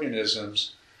other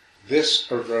organisms,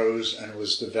 this arose and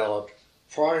was developed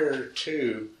prior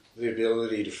to the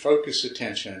ability to focus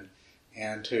attention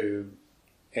and to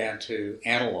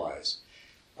analyze,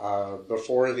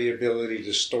 before the ability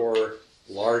to store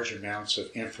large amounts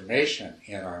of information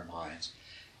in our minds,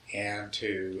 and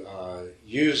to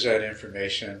use that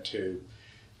information to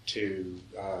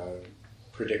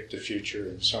predict the future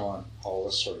and so on, all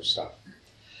this sort of stuff.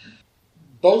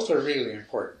 Both are really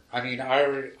important. I mean,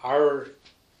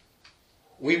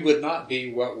 we would not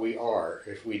be what we are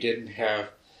if we didn't have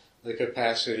the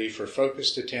capacity for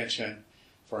focused attention,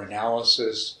 for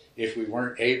analysis, if we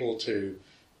weren't able to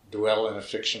dwell in a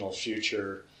fictional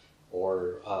future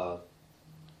or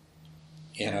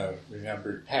in a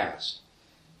remembered past.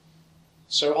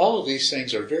 So all of these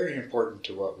things are very important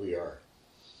to what we are.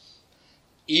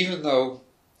 Even though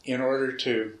in order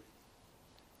to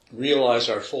realize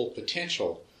our full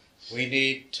potential, we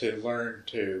need to learn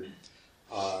to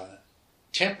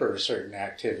temper certain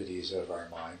activities of our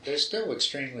mind. They're still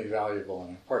extremely valuable and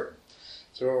important.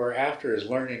 So what we're after is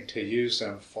learning to use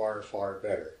them far, far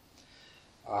better,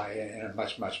 in a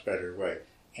much, much better way.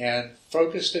 And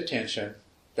focused attention,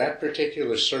 that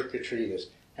particular circuitry that's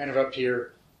kind of up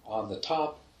here on the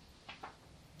top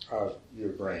of your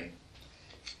brain,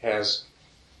 has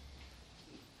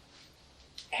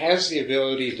the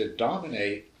ability to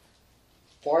dominate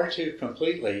far too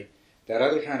completely that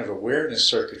other kind of awareness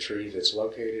circuitry that's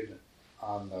located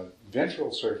on the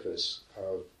ventral surface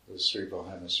of the cerebral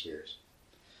hemispheres.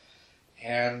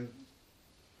 And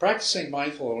practicing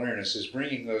mindful awareness is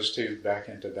bringing those two back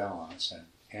into balance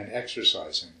and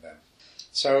exercising them.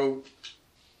 So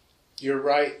you're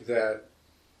right that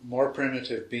more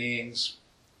primitive beings,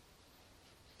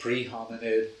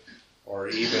 pre-hominid, or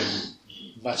even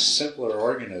much simpler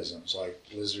organisms like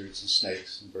lizards and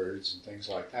snakes and birds and things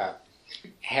like that,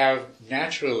 have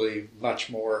naturally much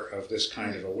more of this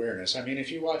kind of awareness. I mean, if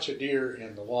you watch a deer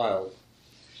in the wild,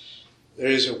 there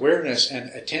is awareness and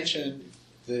attention.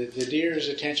 The deer's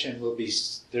attention there'll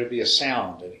be a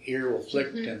sound, an ear will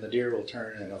flick and the deer will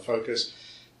turn and it'll focus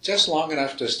just long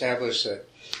enough to establish that,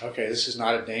 okay, this is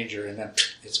not a danger, and then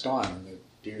it's gone and the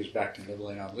deer's back to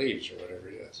nibbling on leaves or whatever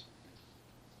it is.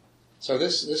 So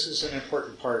this is an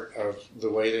important part of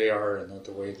the way they are and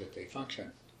the way that they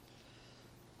function.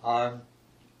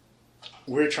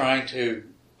 We're trying to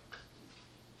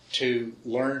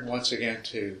learn once again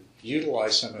to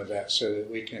utilize some of that so that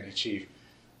we can achieve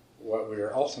what we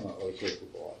are ultimately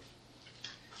capable of.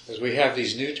 Because we have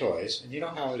these new toys, and you know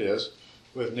how it is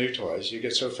with new toys. You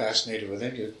get so fascinated with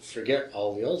them, you forget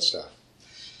all the old stuff.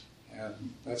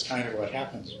 And that's kind of what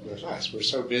happens with us. We're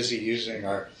so busy using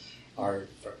our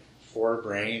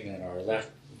forebrain and our left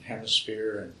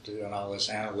hemisphere and doing all this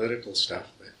analytical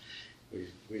stuff that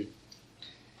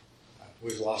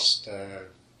we've lost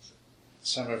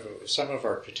some of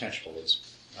our potential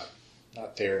is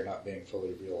not there, not being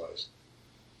fully realized.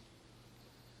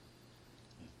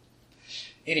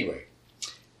 Anyway,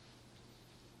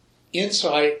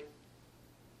 insight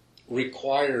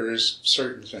requires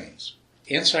certain things.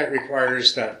 Insight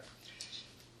requires that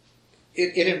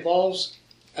it involves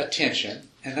attention,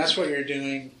 and that's what you're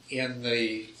doing in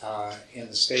the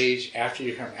stage after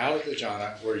you come out of the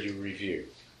jhana where you review.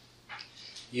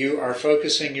 You are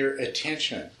focusing your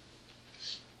attention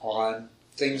on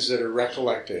things that are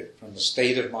recollected from the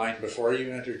state of mind before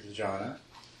you entered the jhana,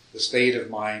 the state of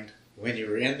mind when you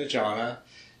were in the jhana,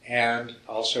 and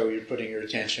also you're putting your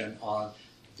attention on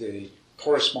the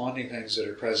corresponding things that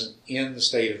are present in the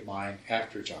state of mind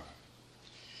after jhana.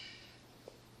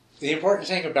 The important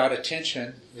thing about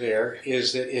attention there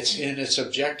is that it's in its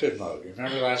objective mode.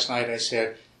 Remember last night I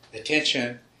said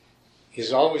attention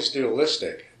is always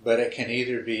dualistic, but it can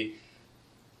either be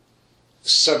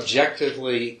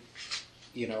subjectively,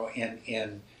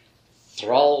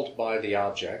 enthralled by the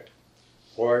object,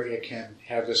 or it can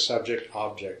have the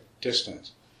subject-object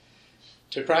distance.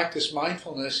 To practice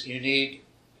mindfulness, you need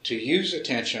to use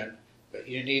attention, but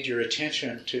you need your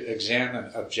attention to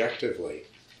examine objectively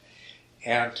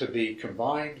and to be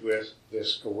combined with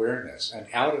this awareness. And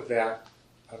out of that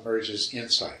emerges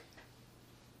insight.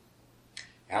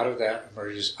 Out of that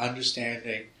emerges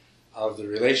understanding of the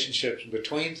relationships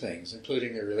between things,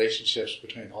 including the relationships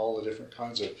between all the different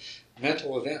kinds of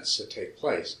mental events that take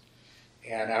place.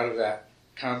 And out of that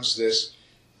comes this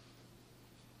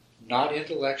not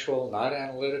intellectual, not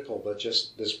analytical, but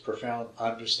just this profound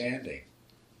understanding,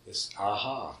 this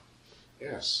aha,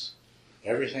 yes,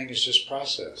 everything is just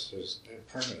process, is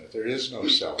impermanent, there is no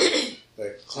self,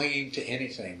 that clinging to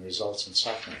anything results in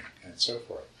suffering, and so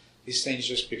forth. These things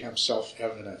just become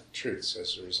self-evident truths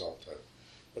as a result of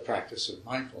the practice of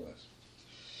mindfulness.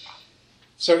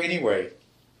 So anyway,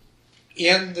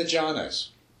 in the jhanas,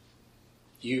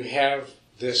 you have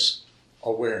this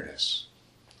awareness.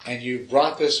 And you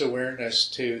brought this awareness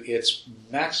to its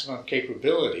maximum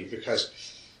capability because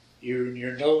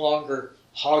you're no longer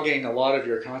hogging a lot of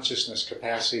your consciousness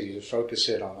capacity to focus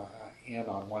it in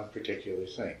on one particular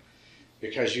thing.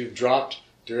 Because you've dropped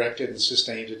directed and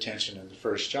sustained attention in the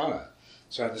first jhana.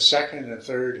 So in the second and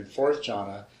third and fourth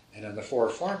jhana, and in the four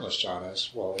formless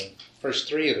jhanas, well, in the first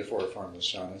three of the four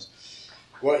formless jhanas,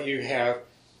 what you have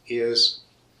is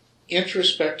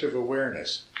introspective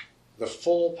awareness. The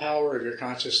full power of your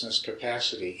consciousness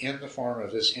capacity in the form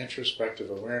of this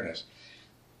introspective awareness,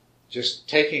 just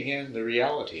taking in the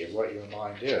reality of what your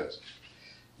mind is.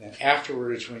 Then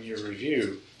afterwards, when you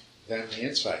review, then the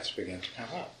insights begin to come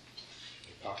up.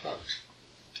 They pop up.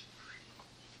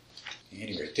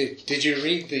 Anyway, did you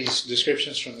read these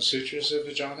descriptions from the sutras of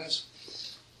the jhanas?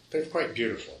 They're quite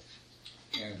beautiful.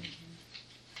 And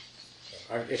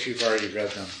if you've already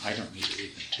read them, I don't need to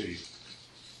read them to you.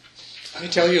 Let me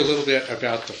tell you a little bit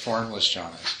about the formless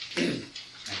jhanas, and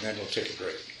then we'll take a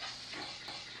break.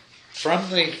 From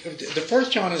the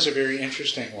fourth jhana is a very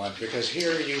interesting one because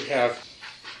here you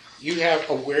have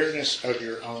awareness of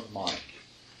your own mind,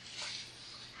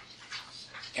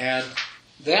 and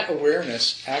that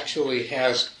awareness actually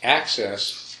has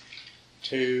access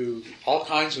to all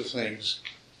kinds of things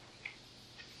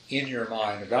in your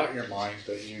mind, about your mind,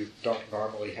 that you don't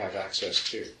normally have access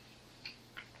to.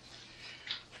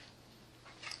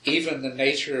 Even the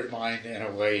nature of mind in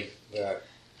a way that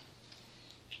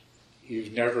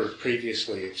you've never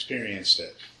previously experienced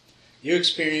it. You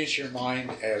experience your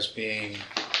mind as being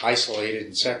isolated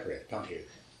and separate, don't you?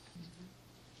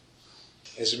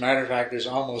 As a matter of fact, there's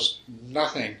almost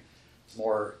nothing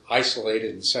more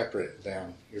isolated and separate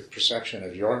than your perception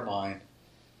of your mind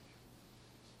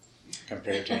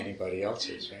compared to anybody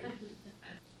else's, right?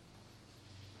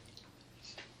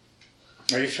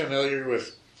 Are you familiar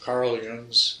with Carl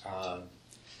Jung's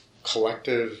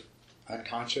collective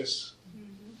unconscious?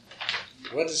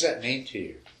 Mm-hmm. What does that mean to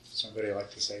you? Somebody like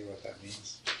to say what that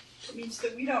means? It means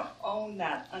that we don't own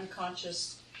that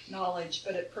unconscious knowledge,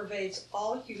 but it pervades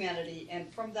all humanity,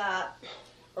 and from that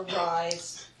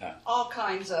arise all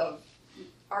kinds of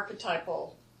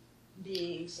archetypal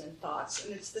beings and thoughts.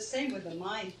 And it's the same with the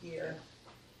mind here,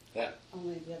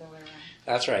 only the other way around.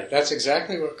 That's right. That's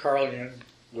exactly what Carl Jung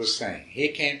was saying. He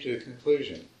came to the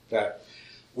conclusion that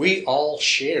we all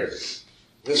shared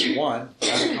this one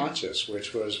unconscious,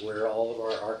 which was where all of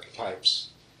our archetypes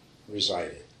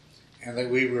resided, and that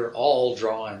we were all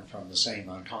drawing from the same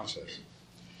unconscious.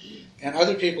 And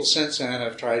other people since then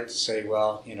have tried to say,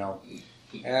 well,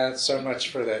 so much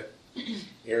for that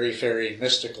airy-fairy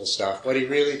mystical stuff. What he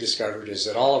really discovered is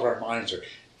that all of our minds are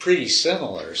pretty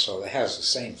similar, so it has the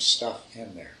same stuff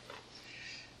in there.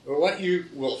 But what you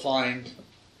will find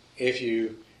if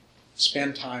you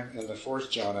spend time in the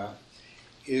fourth jhana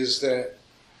is that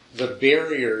the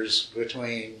barriers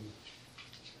between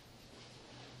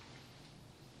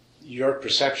your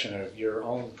perception of your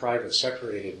own private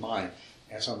separated mind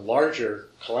and some larger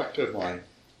collective mind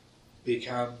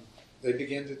begin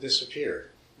to disappear.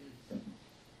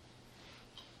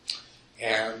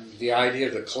 And the idea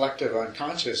of the collective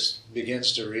unconscious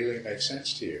begins to really make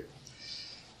sense to you.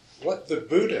 What the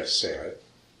Buddha said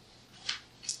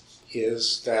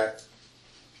is that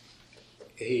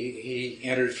he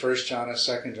entered first jhana,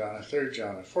 second jhana, third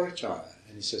jhana, fourth jhana,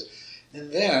 and he says,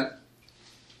 and then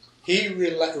he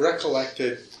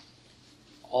recollected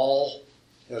all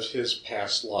of his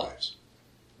past lives.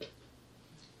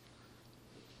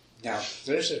 Now,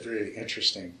 there's a really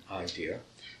interesting idea,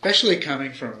 especially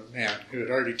coming from a man who had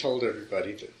already told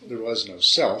everybody that there was no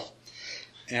self,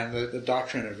 and the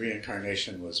doctrine of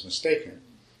reincarnation was mistaken.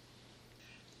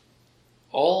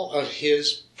 All of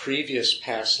his previous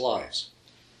past lives.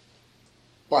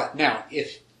 But now,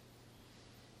 if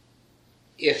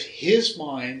his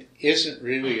mind isn't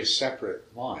really a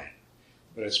separate mind,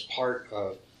 but it's part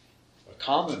of a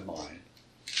common mind,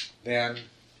 then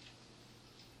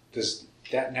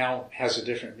that now has a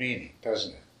different meaning,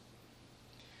 doesn't it?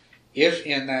 If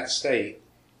in that state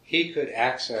he could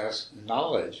access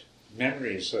knowledge,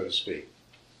 memory, so to speak,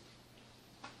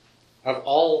 of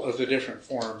all of the different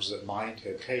forms that mind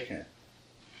had taken,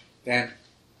 then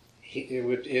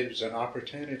it was an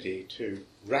opportunity to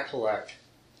recollect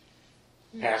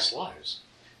past lives.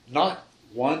 Not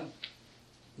one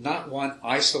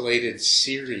isolated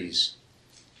series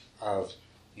of,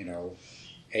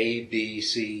 A, B,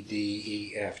 C, D,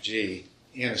 E, F, G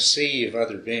in a sea of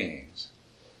other beings.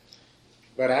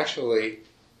 But actually,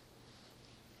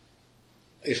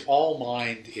 if all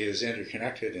mind is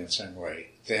interconnected in some way,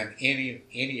 then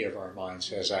any of our minds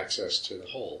has access to the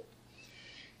whole.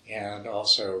 And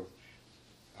also,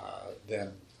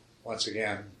 then, once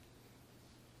again,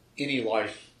 any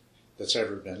life that's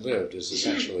ever been lived is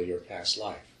essentially your past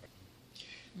life.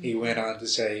 He went on to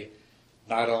say,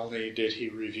 not only did he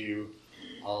review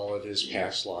all of his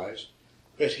past lives,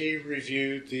 but he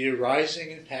reviewed the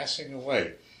arising and passing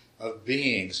away of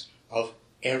beings of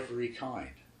every kind.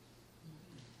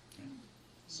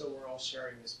 So we're all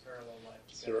sharing this parallel life.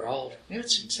 They're all.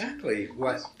 That's exactly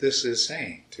what this is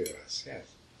saying to us. Yes.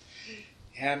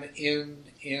 And in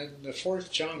the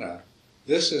fourth jhana,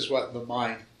 this is what the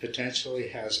mind potentially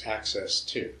has access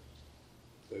to.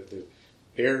 The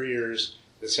barriers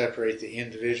that separate the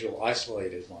individual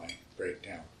isolated mind break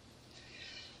down.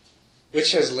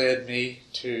 Which has led me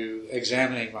to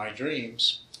examining my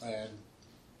dreams and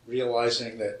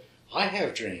realizing that I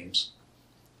have dreams,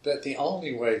 that the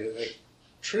only way that they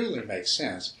truly make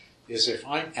sense is if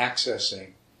I'm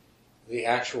accessing the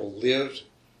actual lived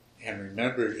and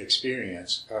remembered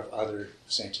experience of other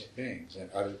sentient beings in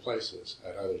other places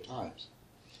at other times.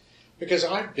 Because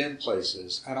I've been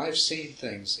places and I've seen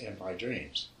things in my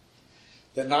dreams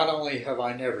that not only have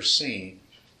I never seen,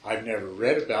 I've never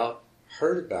read about,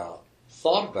 heard about,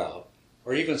 thought about,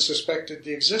 or even suspected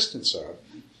the existence of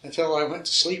until I went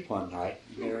to sleep one night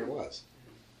and there it was.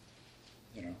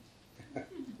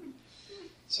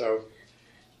 So,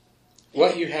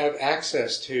 what you have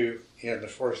access to in the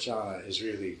fourth jhana is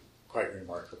really quite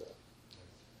remarkable.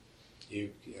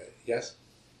 Yes?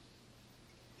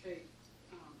 Okay.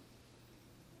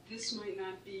 This might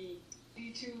not be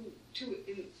too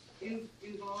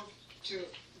involved to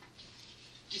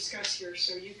discuss here,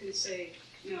 so you can say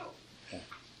no. Yeah.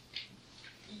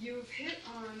 You've hit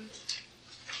on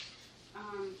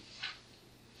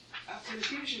a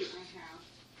confusion I have.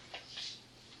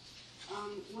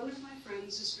 One of my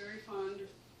friends is very fond of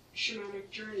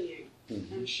shamanic journeying,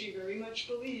 and she very much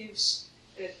believes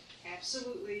that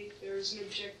absolutely there is an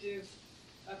objective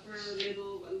upper,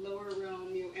 middle, and lower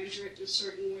realm. You enter it a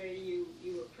certain way, you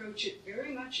approach it.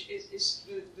 Very much is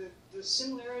the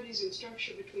similarities in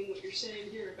structure between what you're saying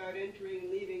here about entering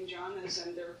and leaving jhanas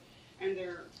and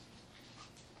their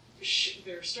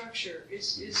structure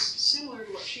is similar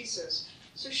to what she says.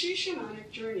 So she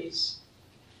shamanic journeys,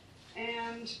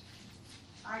 and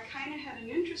I kind of had an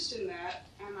interest in that,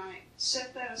 and I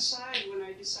set that aside when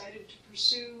I decided to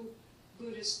pursue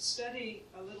Buddhist study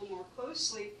a little more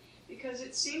closely, because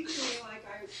it seemed to me like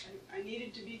I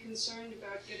needed to be concerned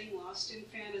about getting lost in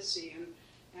fantasy,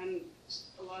 and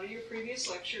a lot of your previous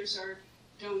lectures are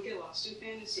don't get lost in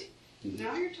fantasy.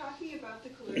 Now you're talking about the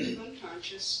collective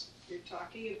unconscious, you're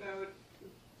talking about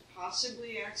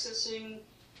possibly accessing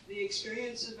the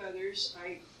experience of others.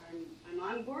 I'm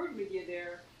on board with you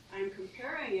there. I'm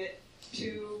comparing it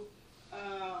to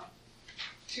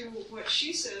what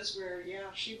she says, where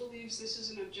she believes this is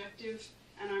an objective,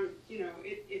 and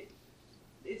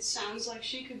it sounds like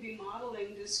she could be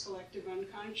modeling this collective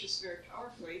unconscious very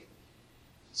powerfully.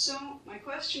 So my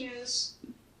question is,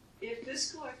 if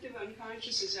this collective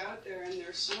unconscious is out there and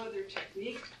there's some other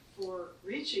technique for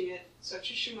reaching it, such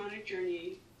as shamanic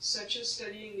journey, such as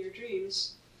studying your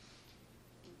dreams,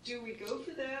 do we go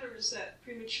for that, or is that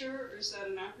premature, or is that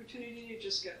an opportunity to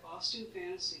just get lost in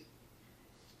fantasy?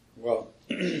 Well,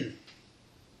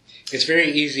 It's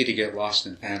very easy to get lost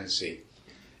in fantasy.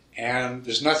 And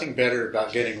there's nothing better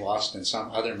about getting lost in some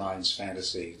other mind's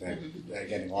fantasy than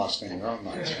getting lost in your own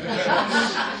mind's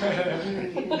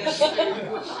fantasy.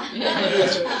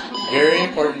 It's a very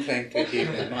important thing to keep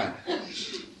in mind.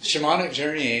 Shamanic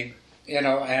journeying,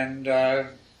 and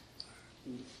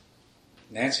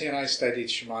Nancy and I studied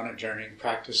shamanic journeying,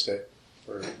 practiced it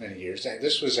for many years.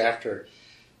 This was after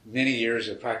many years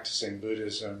of practicing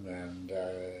Buddhism, and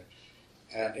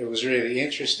it was really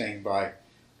interesting by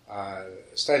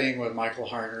studying with Michael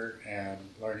Harner and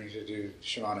learning to do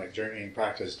shamanic journeying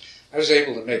practice. I was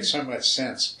able to make so much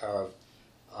sense of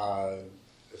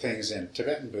things in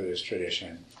Tibetan Buddhist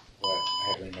tradition that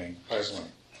had remained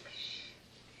puzzling.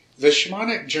 The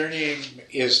shamanic journeying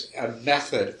is a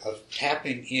method of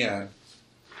tapping in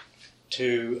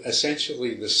to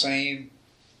essentially the same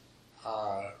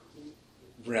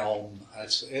realm.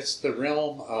 It's the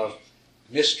realm of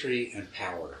mystery and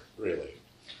power, really,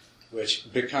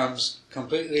 which becomes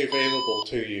completely available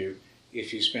to you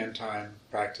if you spend time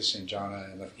practicing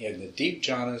jhana in the deep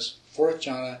jhanas, fourth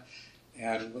jhana.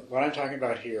 And what I'm talking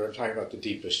about here, I'm talking about the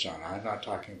deepest jhana. I'm not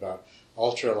talking about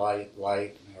ultralight,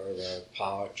 light, or the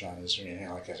Pawak jhanas or anything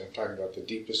like that. I'm talking about the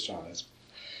deepest jhanas.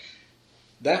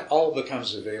 That all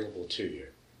becomes available to you.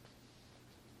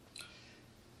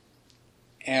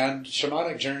 And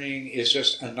shamanic journeying is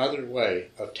just another way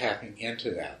of tapping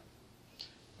into that,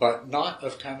 but not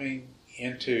of coming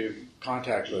into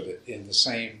contact with it to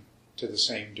the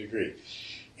same degree.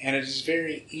 And it is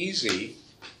very easy,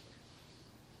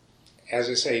 as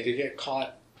I say, to get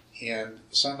caught in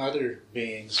some other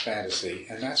being's fantasy,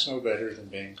 and that's no better than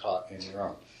being caught in your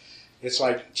own. It's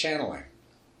like channeling.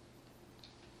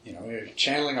 You're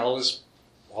channeling all these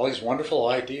wonderful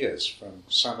ideas from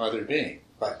some other being,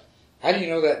 but how do you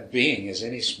know that being is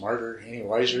any smarter, any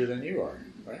wiser than you are,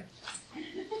 right?